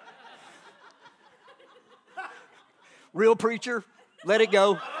 Real preacher, let it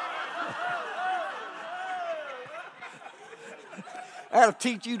go. That'll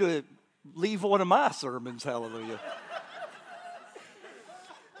teach you to leave one of my sermons, hallelujah.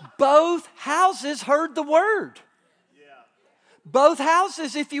 Both houses heard the word. Both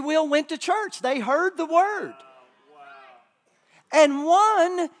houses, if you will, went to church. They heard the word. And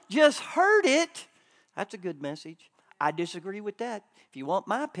one just heard it. That's a good message. I disagree with that. If you want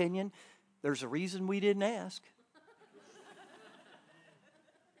my opinion, there's a reason we didn't ask.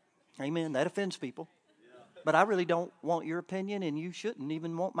 Amen. That offends people. But I really don't want your opinion, and you shouldn't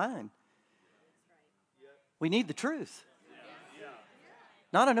even want mine. We need the truth,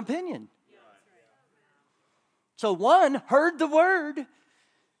 not an opinion. So one heard the word.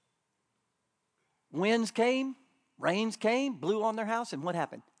 Winds came, rains came, blew on their house, and what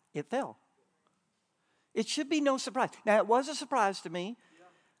happened? It fell. It should be no surprise. Now, it was a surprise to me.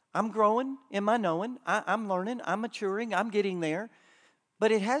 I'm growing in my knowing. I'm learning. I'm maturing. I'm getting there.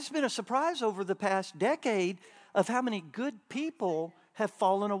 But it has been a surprise over the past decade of how many good people have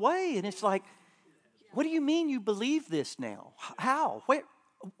fallen away. And it's like, what do you mean you believe this now? How?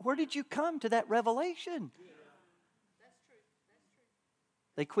 Where did you come to that revelation?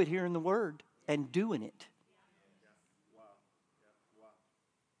 They quit hearing the word and doing it.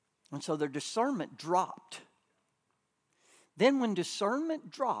 And so their discernment dropped. Then when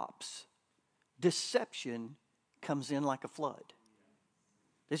discernment drops, deception comes in like a flood.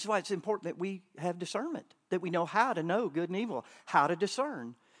 This is why it's important that we have discernment, that we know how to know good and evil, how to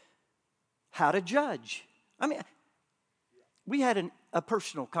discern, how to judge. I mean, we had a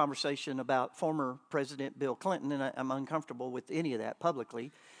personal conversation about former President Bill Clinton, and I'm uncomfortable with any of that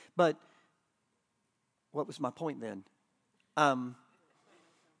publicly. But what was my point then?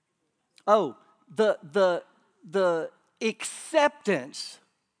 The acceptance,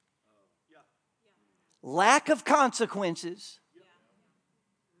 lack of consequences,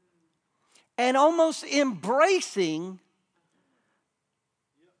 and almost embracing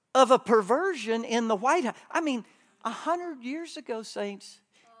of a perversion in the White House. I mean, 100 years ago, saints,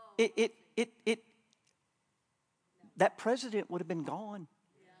 that president would have been gone.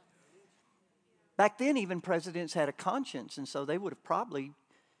 Back then, even presidents had a conscience, and so they would have probably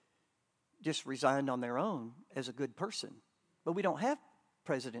just resigned on their own as a good person. But we don't have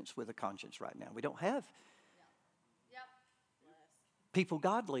presidents with a conscience right now. We don't have people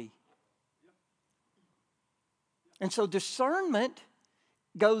godly. And so discernment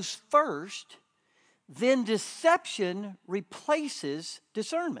goes first, then deception replaces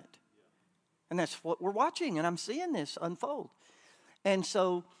discernment. And that's what we're watching, and I'm seeing this unfold. And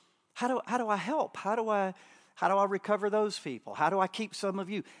so how do I help? How do I recover those people? How do I keep some of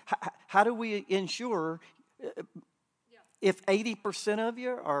you? How do we ensure if 80% of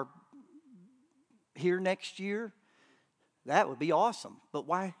you are here next year, that would be awesome. But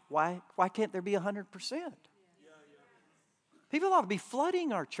why can't there be 100%? People ought to be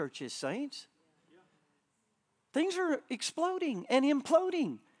flooding our churches, saints. Things are exploding and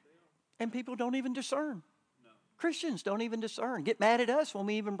imploding, and people don't even discern. Christians don't even discern. Get mad at us when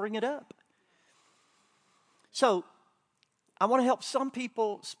we even bring it up. So, I want to help some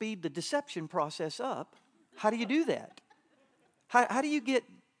people speed the deception process up. How do you do that? How do you get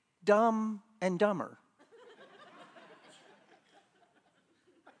dumb and dumber?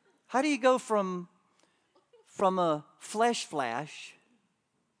 How do you go from a flesh flash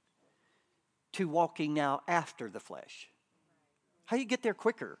to walking now after the flesh? How do you get there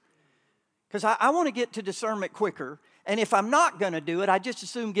quicker? Because I want to get to discernment quicker. And if I'm not going to do it, I just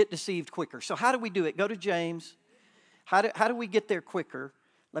assume get deceived quicker. So how do we do it? Go to James. How do we get there quicker?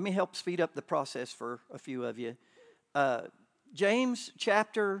 Let me help speed up the process for a few of you. James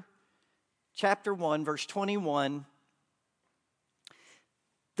chapter 1, verse 21.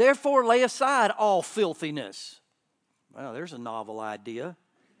 Therefore lay aside all filthiness. Well, there's a novel idea.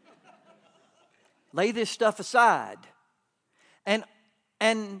 Lay this stuff aside.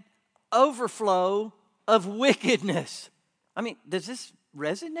 And overflow of wickedness. I mean, does this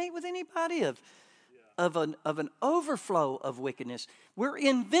resonate with anybody of an overflow of wickedness? We're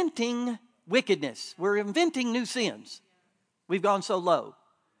inventing wickedness. We're inventing new sins. We've gone so low.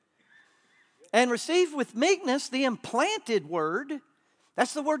 And receive with meekness the implanted word.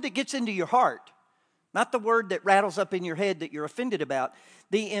 That's the word that gets into your heart, not the word that rattles up in your head that you're offended about.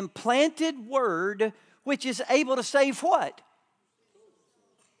 The implanted word which is able to save what?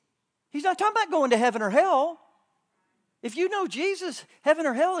 He's not talking about going to heaven or hell. If you know Jesus, heaven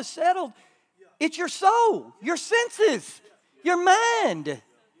or hell is settled. It's your soul, your senses, your mind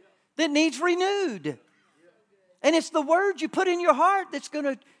that needs renewed. And it's the word you put in your heart that's going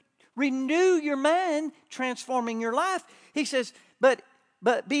to renew your mind, transforming your life. He says, but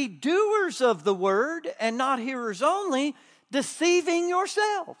be doers of the word and not hearers only, deceiving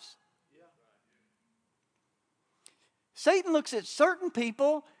yourselves. Satan looks at certain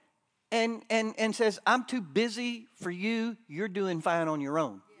people and says, I'm too busy for you. You're doing fine on your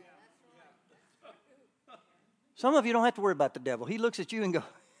own. Some of you don't have to worry about the devil. He looks at you and goes,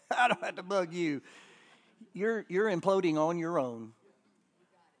 I don't have to bug you. You're imploding on your own.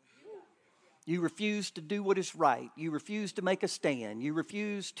 You refuse to do what is right. You refuse to make a stand. You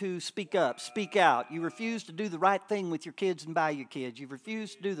refuse to speak up, speak out. You refuse to do the right thing with your kids and by your kids. You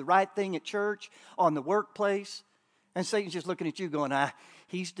refuse to do the right thing at church, on the workplace. And Satan's just looking at you going,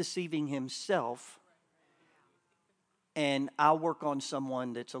 he's deceiving himself. And I'll work on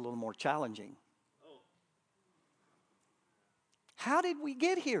someone that's a little more challenging. how did we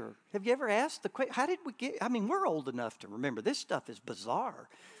get here? Have you ever asked the question, how did we get, I mean, we're old enough to remember. This stuff is bizarre.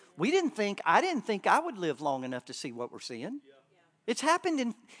 I didn't think I would live long enough to see what we're seeing. It's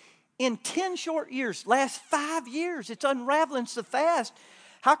happened in 10 short years, last 5 years. It's unraveling so fast.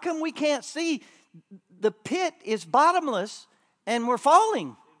 How come we can't see the pit is bottomless and we're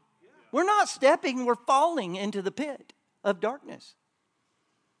falling? We're not stepping, we're falling into the pit of darkness.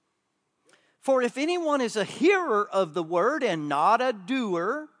 For if anyone is a hearer of the word and not a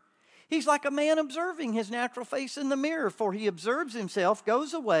doer, he's like a man observing his natural face in the mirror. For he observes himself,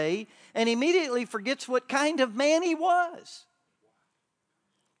 goes away, and immediately forgets what kind of man he was.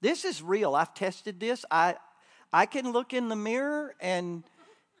 This is real. I've tested this. I can look in the mirror and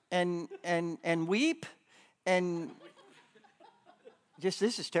weep and just,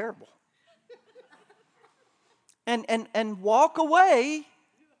 this is terrible. And walk away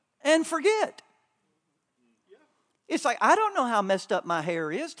and forget. It's like, I don't know how messed up my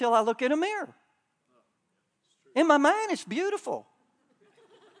hair is till I look in a mirror. In my mind, it's beautiful.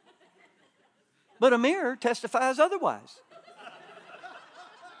 But a mirror testifies otherwise.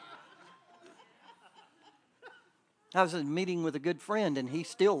 I was in a meeting with a good friend, and he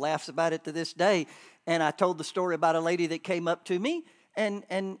still laughs about it to this day. And I told the story about a lady that came up to me,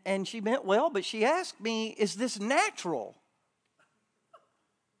 and she meant well, but she asked me, is this natural?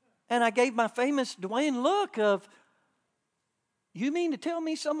 And I gave my famous Dwayne look of, you mean to tell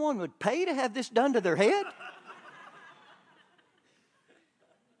me someone would pay to have this done to their head?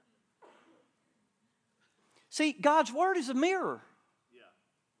 See, God's word is a mirror.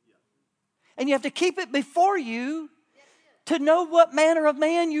 And you have to keep it before you to know what manner of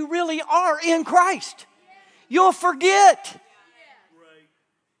man you really are in Christ. You'll forget.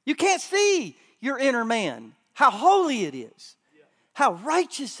 You can't see your inner man, how holy it is, how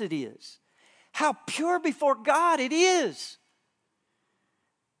righteous it is, how pure before God it is.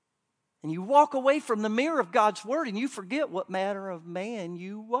 And you walk away from the mirror of God's word and you forget what manner of man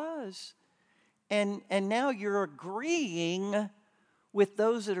you was. And now you're agreeing with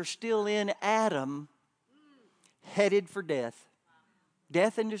those that are still in Adam, headed for death.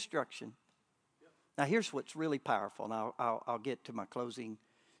 Death and destruction. Now here's what's really powerful, and I'll get to my closing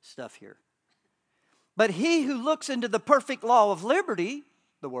stuff here. But he who looks into the perfect law of liberty,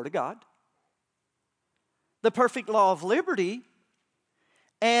 the Word of God, the perfect law of liberty,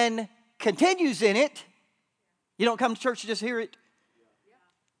 and continues in it. You don't come to church to just hear it,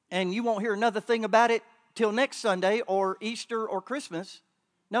 and you won't hear another thing about it till next Sunday or Easter or Christmas.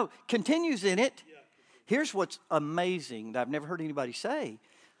 No, continues in it. Here's what's amazing that I've never heard anybody say,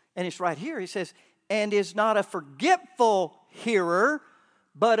 and it's right here. It says, and is not a forgetful hearer,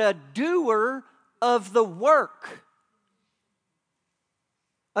 but a doer of the work.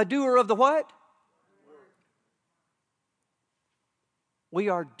 A doer of the what? We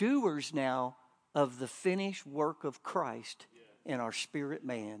are doers now of the finished work of Christ in our spirit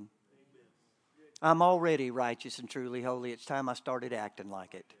man. I'm already righteous and truly holy. It's time I started acting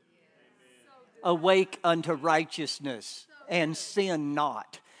like it. Awake unto righteousness and sin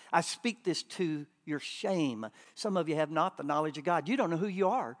not. I speak this to your shame. Some of you have not the knowledge of God. You don't know who you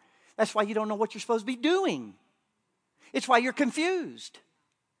are. That's why you don't know what you're supposed to be doing. It's why you're confused.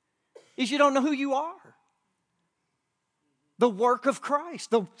 Is you don't know who you are. The work of Christ,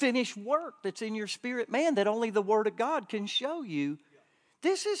 the finished work that's in your spirit man that only the Word of God can show you.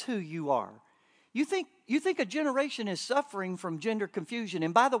 This is who you are. You think a generation is suffering from gender confusion.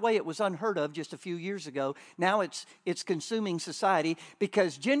 And by the way, it was unheard of just a few years ago. Now it's consuming society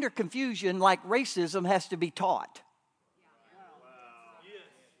because gender confusion, like racism, has to be taught.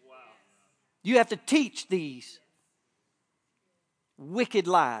 You have to teach these wicked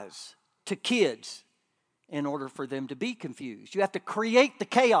lies to kids in order for them to be confused. You have to create the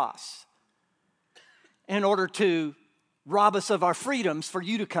chaos in order to rob us of our freedoms for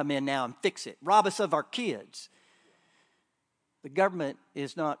you to come in now and fix it. Rob us of our kids. The government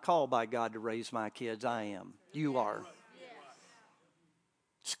is not called by God to raise my kids. I am. You are.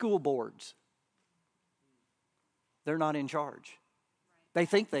 School boards. They're not in charge. They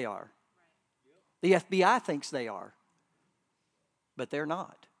think they are. The FBI thinks they are. But they're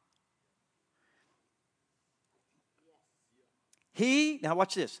not. He, now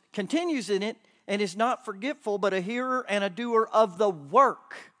watch this, continues in it and is not forgetful, but a hearer and a doer of the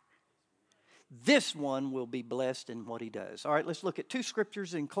work. This one will be blessed in what he does. All right, let's look at two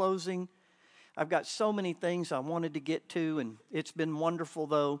scriptures in closing. I've got so many things I wanted to get to, and it's been wonderful,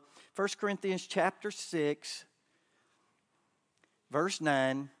 though. 1 Corinthians chapter 6, verse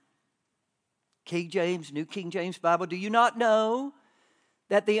 9. King James, New King James Bible. Do you not know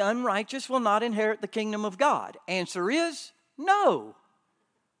that the unrighteous will not inherit the kingdom of God? Answer is know.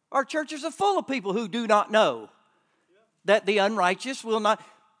 Our churches are full of people who do not know that the unrighteous will not.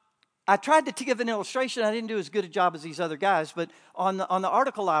 I tried to give an illustration. I didn't do as good a job as these other guys, but on the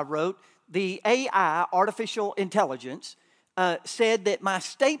article I wrote, the AI, artificial intelligence, said that my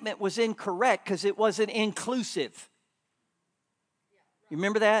statement was incorrect because it wasn't inclusive. You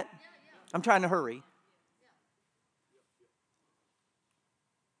remember that? I'm trying to hurry.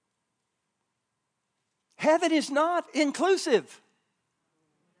 Heaven is not inclusive.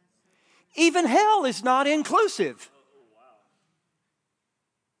 Even hell is not inclusive.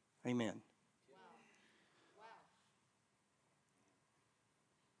 Amen.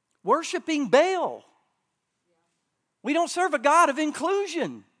 Worshiping Baal. We don't serve a God of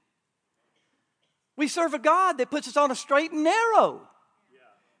inclusion. We serve a God that puts us on a straight and narrow.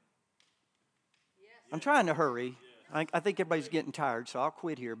 I'm trying to hurry. I think everybody's getting tired, so I'll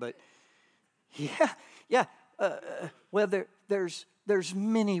quit here. But yeah. Well, there's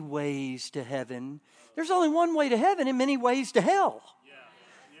many ways to heaven. There's only one way to heaven and many ways to hell.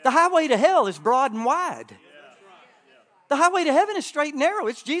 The highway to hell is broad and wide. The highway to heaven is straight and narrow.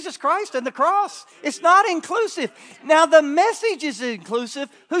 It's Jesus Christ and the cross. It's not inclusive. Now, the message is inclusive.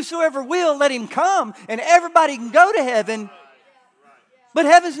 Whosoever will, let him come. And everybody can go to heaven. But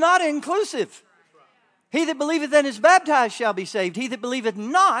heaven's not inclusive. He that believeth and is baptized shall be saved. He that believeth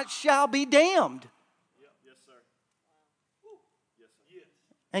not shall be damned.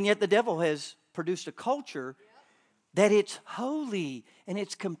 And yet the devil has produced a culture that it's holy and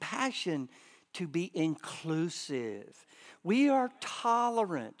it's compassion to be inclusive. We are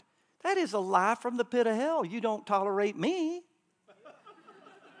tolerant. That is a lie from the pit of hell. You don't tolerate me.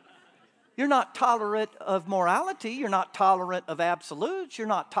 You're not tolerant of morality. You're not tolerant of absolutes. You're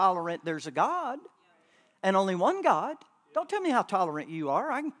not tolerant there's a God and only one God. Don't tell me how tolerant you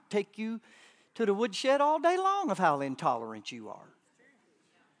are. I can take you to the woodshed all day long of how intolerant you are.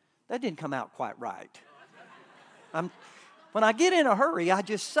 That didn't come out quite right. When I get in a hurry, I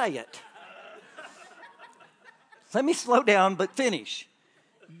just say it. Let me slow down but finish.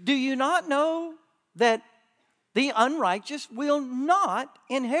 Do you not know that the unrighteous will not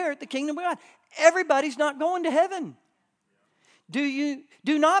inherit the kingdom of God? Everybody's not going to heaven. Do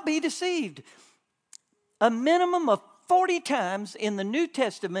not be deceived. A minimum of 40 times in the New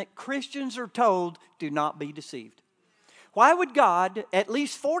Testament, Christians are told, do not be deceived. Why would God, at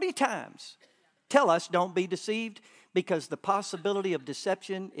least 40 times, tell us don't be deceived? Because the possibility of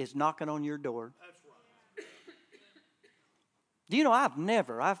deception is knocking on your door. Do you know I've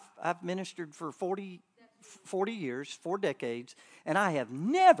ministered for 40 years, 4 decades, and I have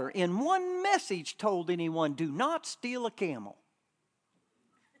never in one message told anyone, do not steal a camel.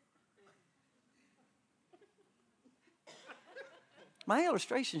 My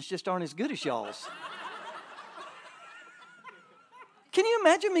illustrations just aren't as good as y'all's. Can you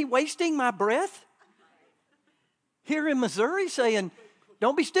imagine me wasting my breath here in Missouri saying,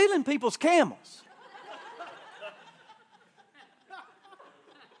 don't be stealing people's camels?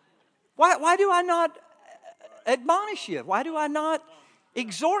 Why do I not admonish you? Why do I not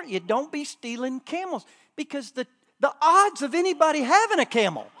exhort you? Don't be stealing camels. Because the odds of anybody having a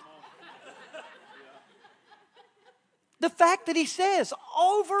camel. The fact that he says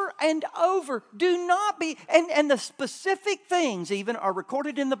over and over, do not be, and the specific things even are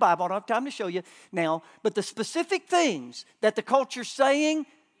recorded in the Bible. I don't have time to show you now, but the specific things that the culture's saying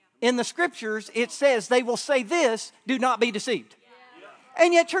in the scriptures, it says they will say this, do not be deceived.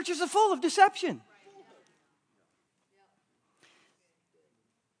 And yet churches are full of deception.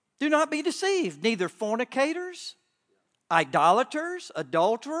 Do not be deceived. Neither fornicators, idolaters,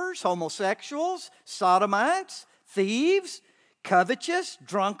 adulterers, homosexuals, sodomites, thieves, covetous,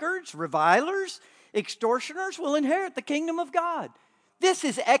 drunkards, revilers, extortioners will inherit the kingdom of God. This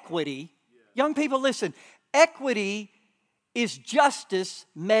is equity. Young people, listen. Equity is justice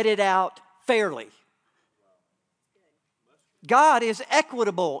meted out fairly. God is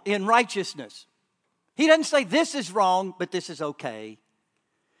equitable in righteousness. He doesn't say this is wrong, but this is okay.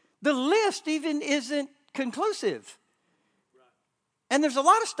 The list even isn't conclusive. And there's a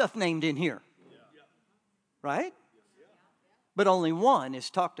lot of stuff named in here. Right? But only one is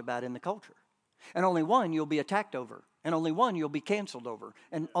talked about in the culture. And only one you'll be attacked over. And only one you'll be canceled over.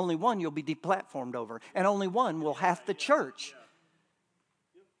 And only one you'll be deplatformed over. And only one will half the church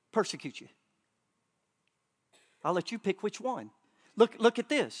persecute you. I'll let you pick which one. Look at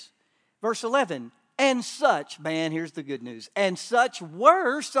this. Verse 11. And such, man, here's the good news. And such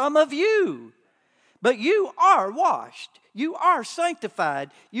were some of you. But you are washed. You are sanctified.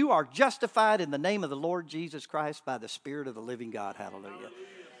 You are justified in the name of the Lord Jesus Christ by the Spirit of the living God. Hallelujah.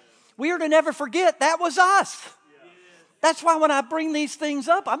 We are to never forget that was us. That's why when I bring these things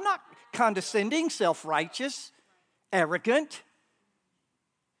up, I'm not condescending, self-righteous, arrogant,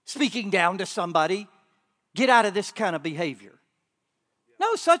 speaking down to somebody. Get out of this kind of behavior.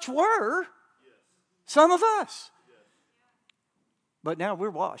 No, such were some of us. But now we're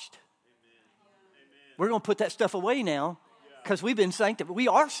washed. We're going to put that stuff away now because we've been sanctified. We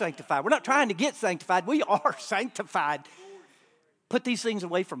are sanctified. We're not trying to get sanctified. We are sanctified. Put these things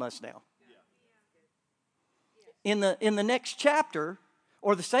away from us now. In the next chapter,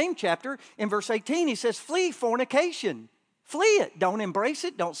 or the same chapter, in verse 18, he says, flee fornication. Flee it. Don't embrace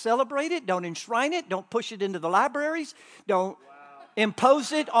it. Don't celebrate it. Don't enshrine it. Don't push it into the libraries. Don't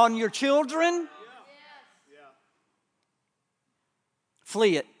impose it on your children.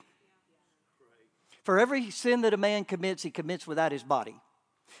 Flee it. For every sin that a man commits, he commits without his body.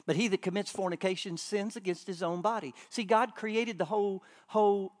 But he that commits fornication sins against his own body. See, God created the whole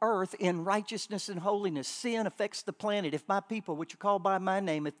earth in righteousness and holiness. Sin affects the planet. If my people, which are called by my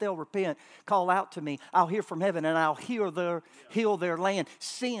name, if they'll repent, call out to me, I'll hear from heaven and I'll heal their land.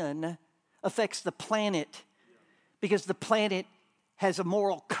 Sin affects the planet because the planet has a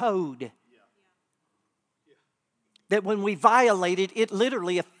moral code that when we violate it, it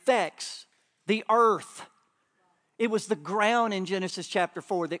literally affects the earth. It was the ground in Genesis chapter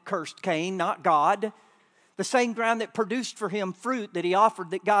 4 that cursed Cain, not God. The same ground that produced for him fruit that he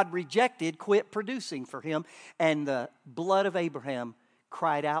offered that God rejected quit producing for him. And the blood of Abraham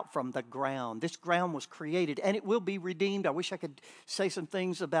cried out from the ground. This ground was created and it will be redeemed. I wish I could say some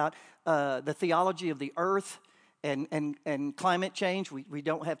things about the theology of the earth and climate change. We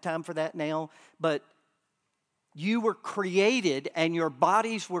don't have time for that now. But you were created and your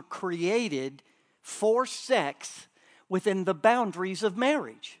bodies were created for sex within the boundaries of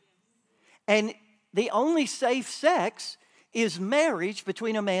marriage. And the only safe sex is marriage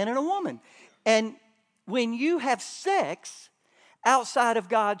between a man and a woman. And when you have sex outside of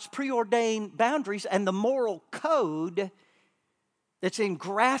God's preordained boundaries and the moral code that's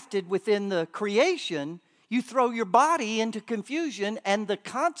engrafted within the creation, you throw your body into confusion and the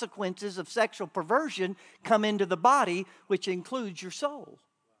consequences of sexual perversion come into the body, which includes your soul.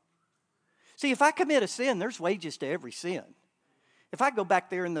 See, if I commit a sin, there's wages to every sin. If I go back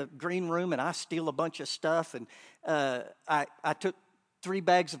there in the green room and I steal a bunch of stuff and I took 3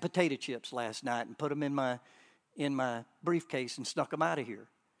 bags of potato chips last night and put them in my briefcase and snuck them out of here.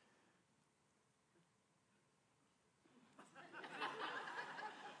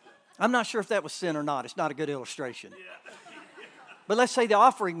 I'm not sure if that was sin or not. It's not a good illustration. But let's say the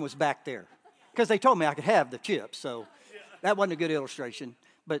offering was back there because they told me I could have the chips. So that wasn't a good illustration.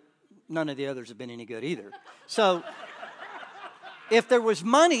 But none of the others have been any good either. So if there was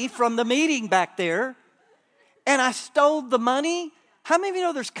money from the meeting back there and I stole the money, how many of you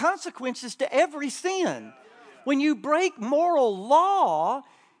know there's consequences to every sin? When you break moral law,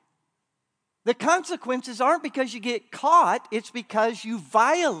 the consequences aren't because you get caught. It's because you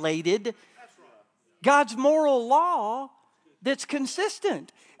violated God's moral law that's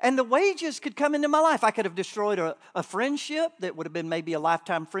consistent. And the wages could come into my life. I could have destroyed a friendship that would have been maybe a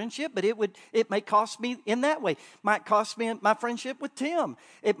lifetime friendship, but it may cost me in that way. Might cost me my friendship with Tim.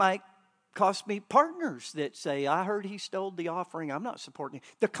 It might cost me partners that say, I heard he stole the offering. I'm not supporting him.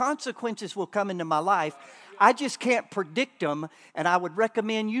 The consequences will come into my life. I just can't predict them, and I would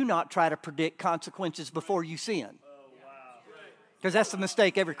recommend you not try to predict consequences before you sin. Because that's the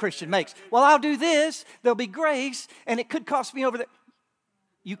mistake every Christian makes. Well, I'll do this. There'll be grace, and it could cost me over there.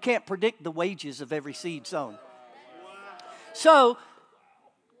 You can't predict the wages of every seed sown. So,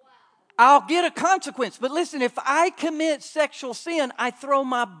 I'll get a consequence. But listen, if I commit sexual sin, I throw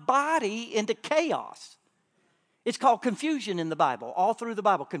my body into chaos. It's called confusion in the Bible. All through the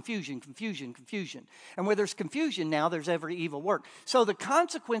Bible, confusion, confusion, confusion. And where there's confusion now, there's every evil work. So the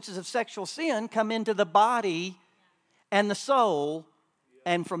consequences of sexual sin come into the body and the soul,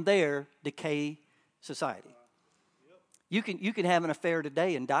 and from there, decay society. You can have an affair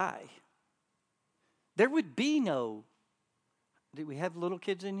today and die. There would be no, do we have little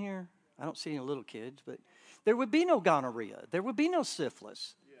kids in here? I don't see any little kids, but there would be no gonorrhea. There would be no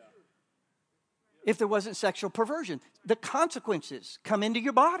syphilis if there wasn't sexual perversion. The consequences come into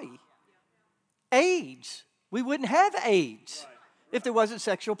your body. AIDS. We wouldn't have AIDS if there wasn't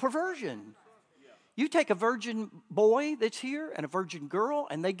sexual perversion. You take a virgin boy that's here and a virgin girl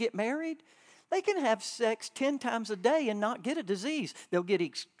and they get married, they can have sex 10 times a day and not get a disease. They'll get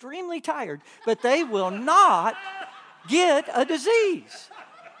extremely tired, but they will not get a disease.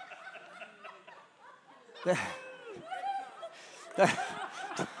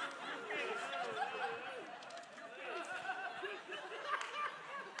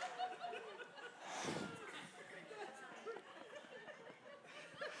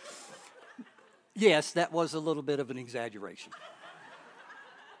 Yes, that was a little bit of an exaggeration.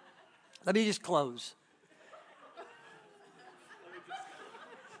 Let me just close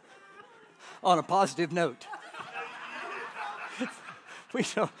on a positive note.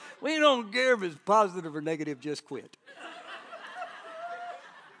 We don't care if it's positive or negative, just quit.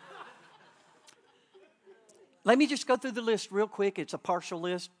 Let me just go through the list real quick. It's a partial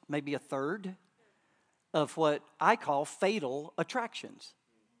list, maybe a third, of what I call fatal attractions.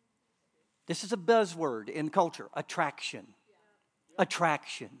 This is a buzzword in culture, attraction.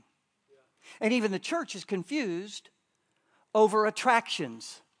 Attraction. And even the church is confused over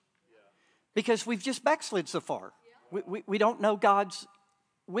attractions because we've just backslid so far. We don't know God's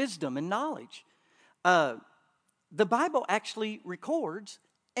wisdom and knowledge. The Bible actually records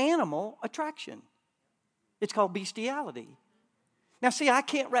animal attraction. It's called bestiality. Now, see, I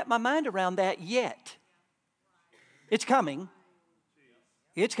can't wrap my mind around that yet. It's coming.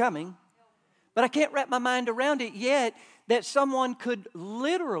 It's coming. But I can't wrap my mind around it yet that someone could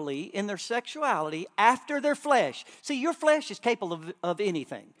literally, in their sexuality, after their flesh. See, your flesh is capable of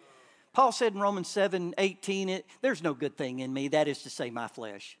anything. Paul said in Romans 7:18, there's no good thing in me, that is to say, my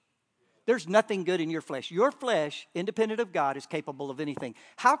flesh. There's nothing good in your flesh. Your flesh, independent of God, is capable of anything.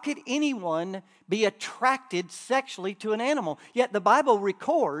 How could anyone be attracted sexually to an animal? Yet the Bible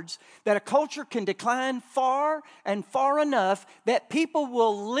records that a culture can decline far and far enough that people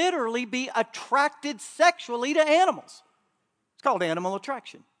will literally be attracted sexually to animals. It's called animal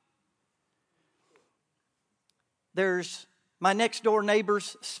attraction. There's my next door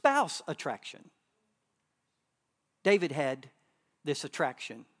neighbor's spouse attraction. David had this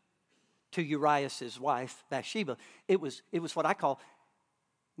attraction to Uriah's wife, Bathsheba. It was what I call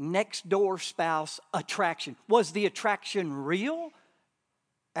next door spouse attraction. Was the attraction real?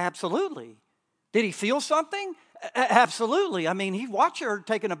 Absolutely. Did he feel something? Absolutely. I mean, he watched her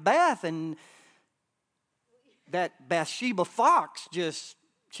taking a bath, and that Bathsheba fox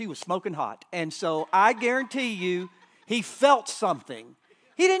she was smoking hot. And so I guarantee you, he felt something.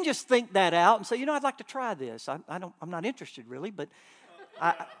 He didn't just think that out and say, I'd like to try this. I'm not interested really, but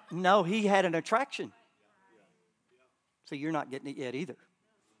no, he had an attraction. So you're not getting it yet either.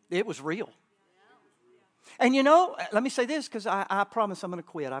 It was real. And let me say this, because I promise I'm going to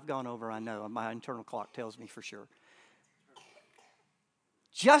quit. I've gone over, I know. My internal clock tells me for sure.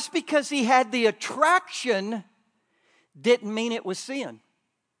 Just because he had the attraction didn't mean it was sin.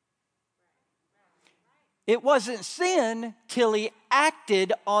 It wasn't sin till he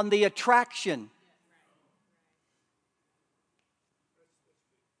acted on the attraction.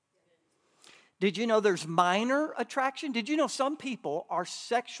 Did you know there's minor attraction? Did you know some people are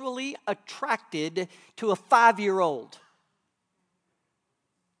sexually attracted to a 5-year-old?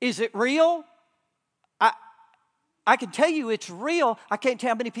 Is it real? I can tell you it's real. I can't tell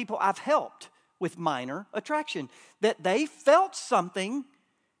how many people I've helped with minor attraction, that they felt something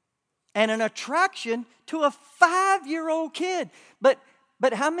and an attraction to a 5-year-old kid.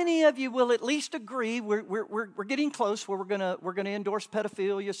 But how many of you will at least agree? We're getting close where we're gonna endorse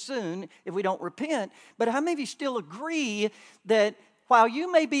pedophilia soon if we don't repent. But how many of you still agree that while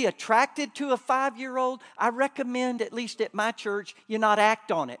you may be attracted to a 5-year-old, I recommend, at least at my church, you not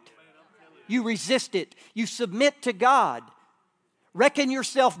act on it. You resist it. You submit to God. Reckon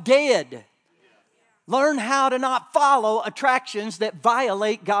yourself dead. Learn how to not follow attractions that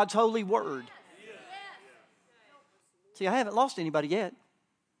violate God's holy word. See, I haven't lost anybody yet.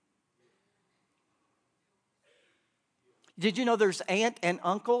 Did you know there's aunt and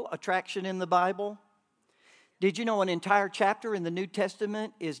uncle attraction in the Bible? Did you know an entire chapter in the New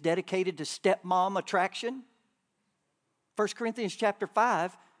Testament is dedicated to stepmom attraction? 1 Corinthians chapter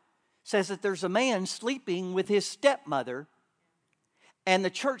 5 says that there's a man sleeping with his stepmother, and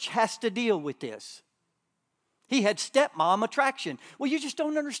the church has to deal with this. He had stepmom attraction. Well, you just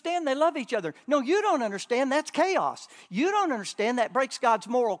don't understand. They love each other. No, you don't understand. That's chaos. You don't understand. That breaks God's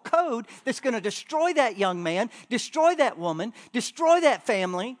moral code that's going to destroy that young man, destroy that woman, destroy that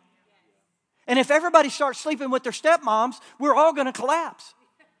family. And if everybody starts sleeping with their stepmoms, we're all going to collapse.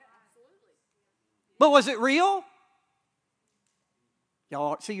 But was it real?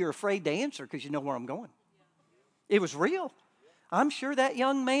 Y'all, see, you're afraid to answer because you know where I'm going. It was real. I'm sure that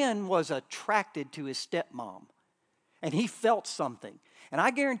young man was attracted to his stepmom. And he felt something. And I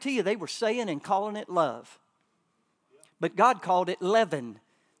guarantee you they were saying and calling it love. But God called it leaven.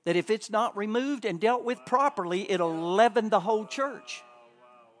 That if it's not removed and dealt with properly, it'll leaven the whole church.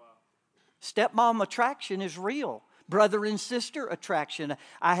 Stepmom attraction is real. Brother and sister attraction.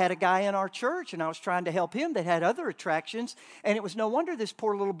 I had a guy in our church and I was trying to help him that had other attractions. And it was no wonder this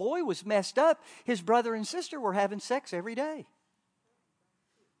poor little boy was messed up. His brother and sister were having sex every day.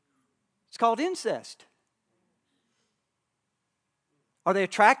 called incest. Are they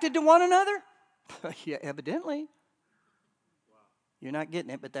attracted to one another? Yeah, evidently. You're not getting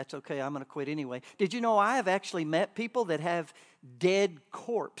it, but that's okay. I'm going to quit anyway. Did you know I have actually met people that have dead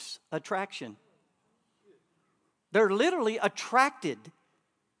corpse attraction? They're literally attracted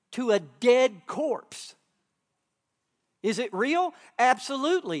to a dead corpse. Is it real?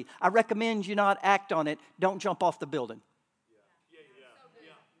 Absolutely. I recommend you not act on it. Don't jump off the building.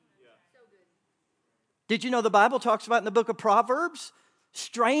 Did you know the Bible talks about in the book of Proverbs?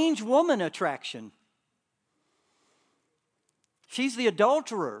 Strange woman attraction. She's the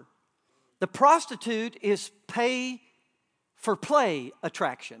adulterer. The prostitute is pay for play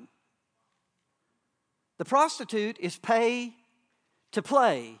attraction. The prostitute is pay to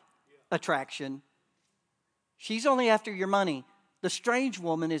play attraction. She's only after your money. The strange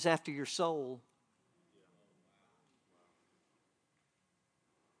woman is after your soul.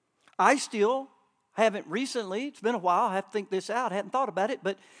 I still haven't recently, it's been a while, I have to think this out, I hadn't thought about it,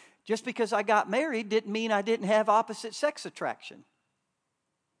 but just because I got married didn't mean I didn't have opposite sex attraction.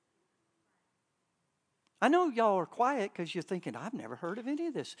 I know y'all are quiet because you're thinking, I've never heard of any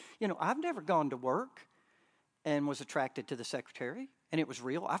of this. You know, I've never gone to work and was attracted to the secretary, and it was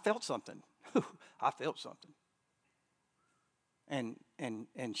real. I felt something. I felt something. And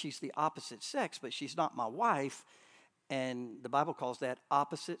she's the opposite sex, but she's not my wife, and the Bible calls that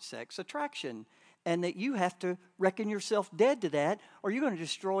opposite sex attraction. And that you have to reckon yourself dead to that, or you're going to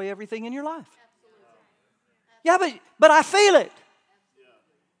destroy everything in your life. Yeah, but I feel it.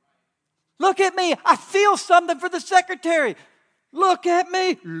 Look at me. I feel something for the secretary. Look at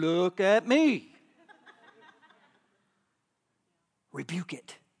me. Look at me. Rebuke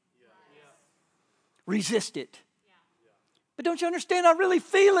it. Resist it. But don't you understand? I really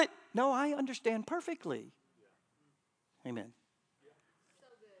feel it. No, I understand perfectly. Amen.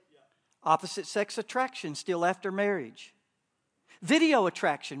 Opposite sex attraction still after marriage. Video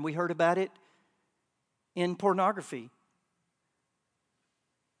attraction, we heard about it in pornography.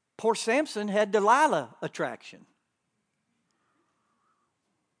 Poor Samson had Delilah attraction.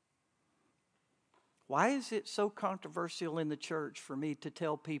 Why is it so controversial in the church for me to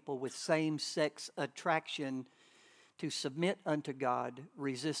tell people with same-sex attraction to submit unto God,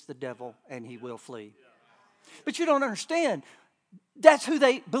 resist the devil, and he will flee? But you don't understand. That's who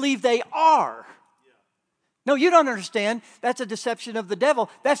they believe they are. No, you don't understand. That's a deception of the devil.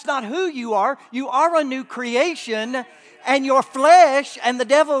 That's not who you are. You are a new creation, and your flesh and the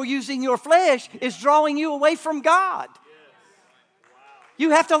devil using your flesh is drawing you away from God.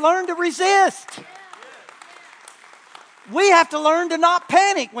 You have to learn to resist. We have to learn to not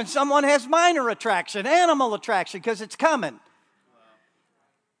panic when someone has minor attraction, animal attraction, because it's coming.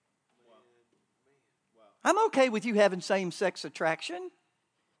 I'm okay with you having same-sex attraction.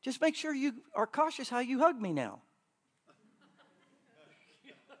 Just make sure you are cautious how you hug me now.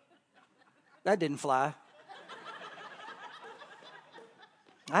 That didn't fly.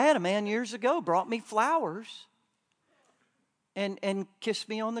 I had a man years ago brought me flowers and kissed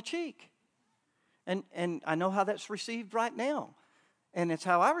me on the cheek. And I know how that's received right now. And it's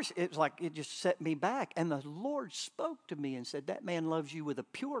how it was like it just set me back. And the Lord spoke to me and said, that man loves you with a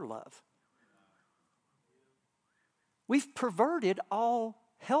pure love. We've perverted all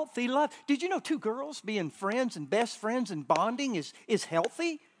healthy love. Did you know two girls being friends and best friends and bonding is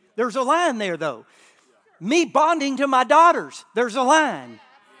healthy? There's a line there, though. Me bonding to my daughters, there's a line.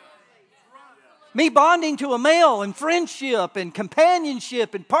 Me bonding to a male and friendship and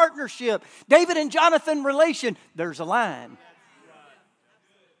companionship and partnership, David and Jonathan relation, there's a line.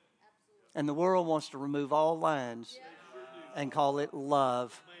 And the world wants to remove all lines and call it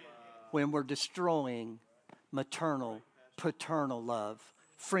love when we're destroying maternal, paternal love,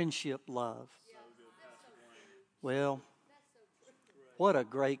 friendship love. Well, what a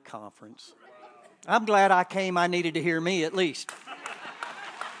great conference. I'm glad I came. I needed to hear me at least.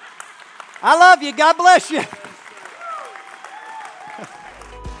 I love you. God bless you.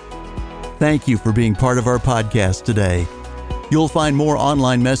 Thank you for being part of our podcast today. You'll find more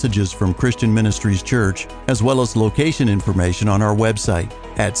online messages from Christian Ministries Church, as well as location information on our website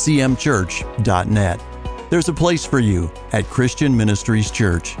at cmchurch.net. There's a place for you at Christian Ministries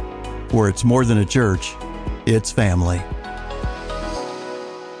Church, where it's more than a church, it's family.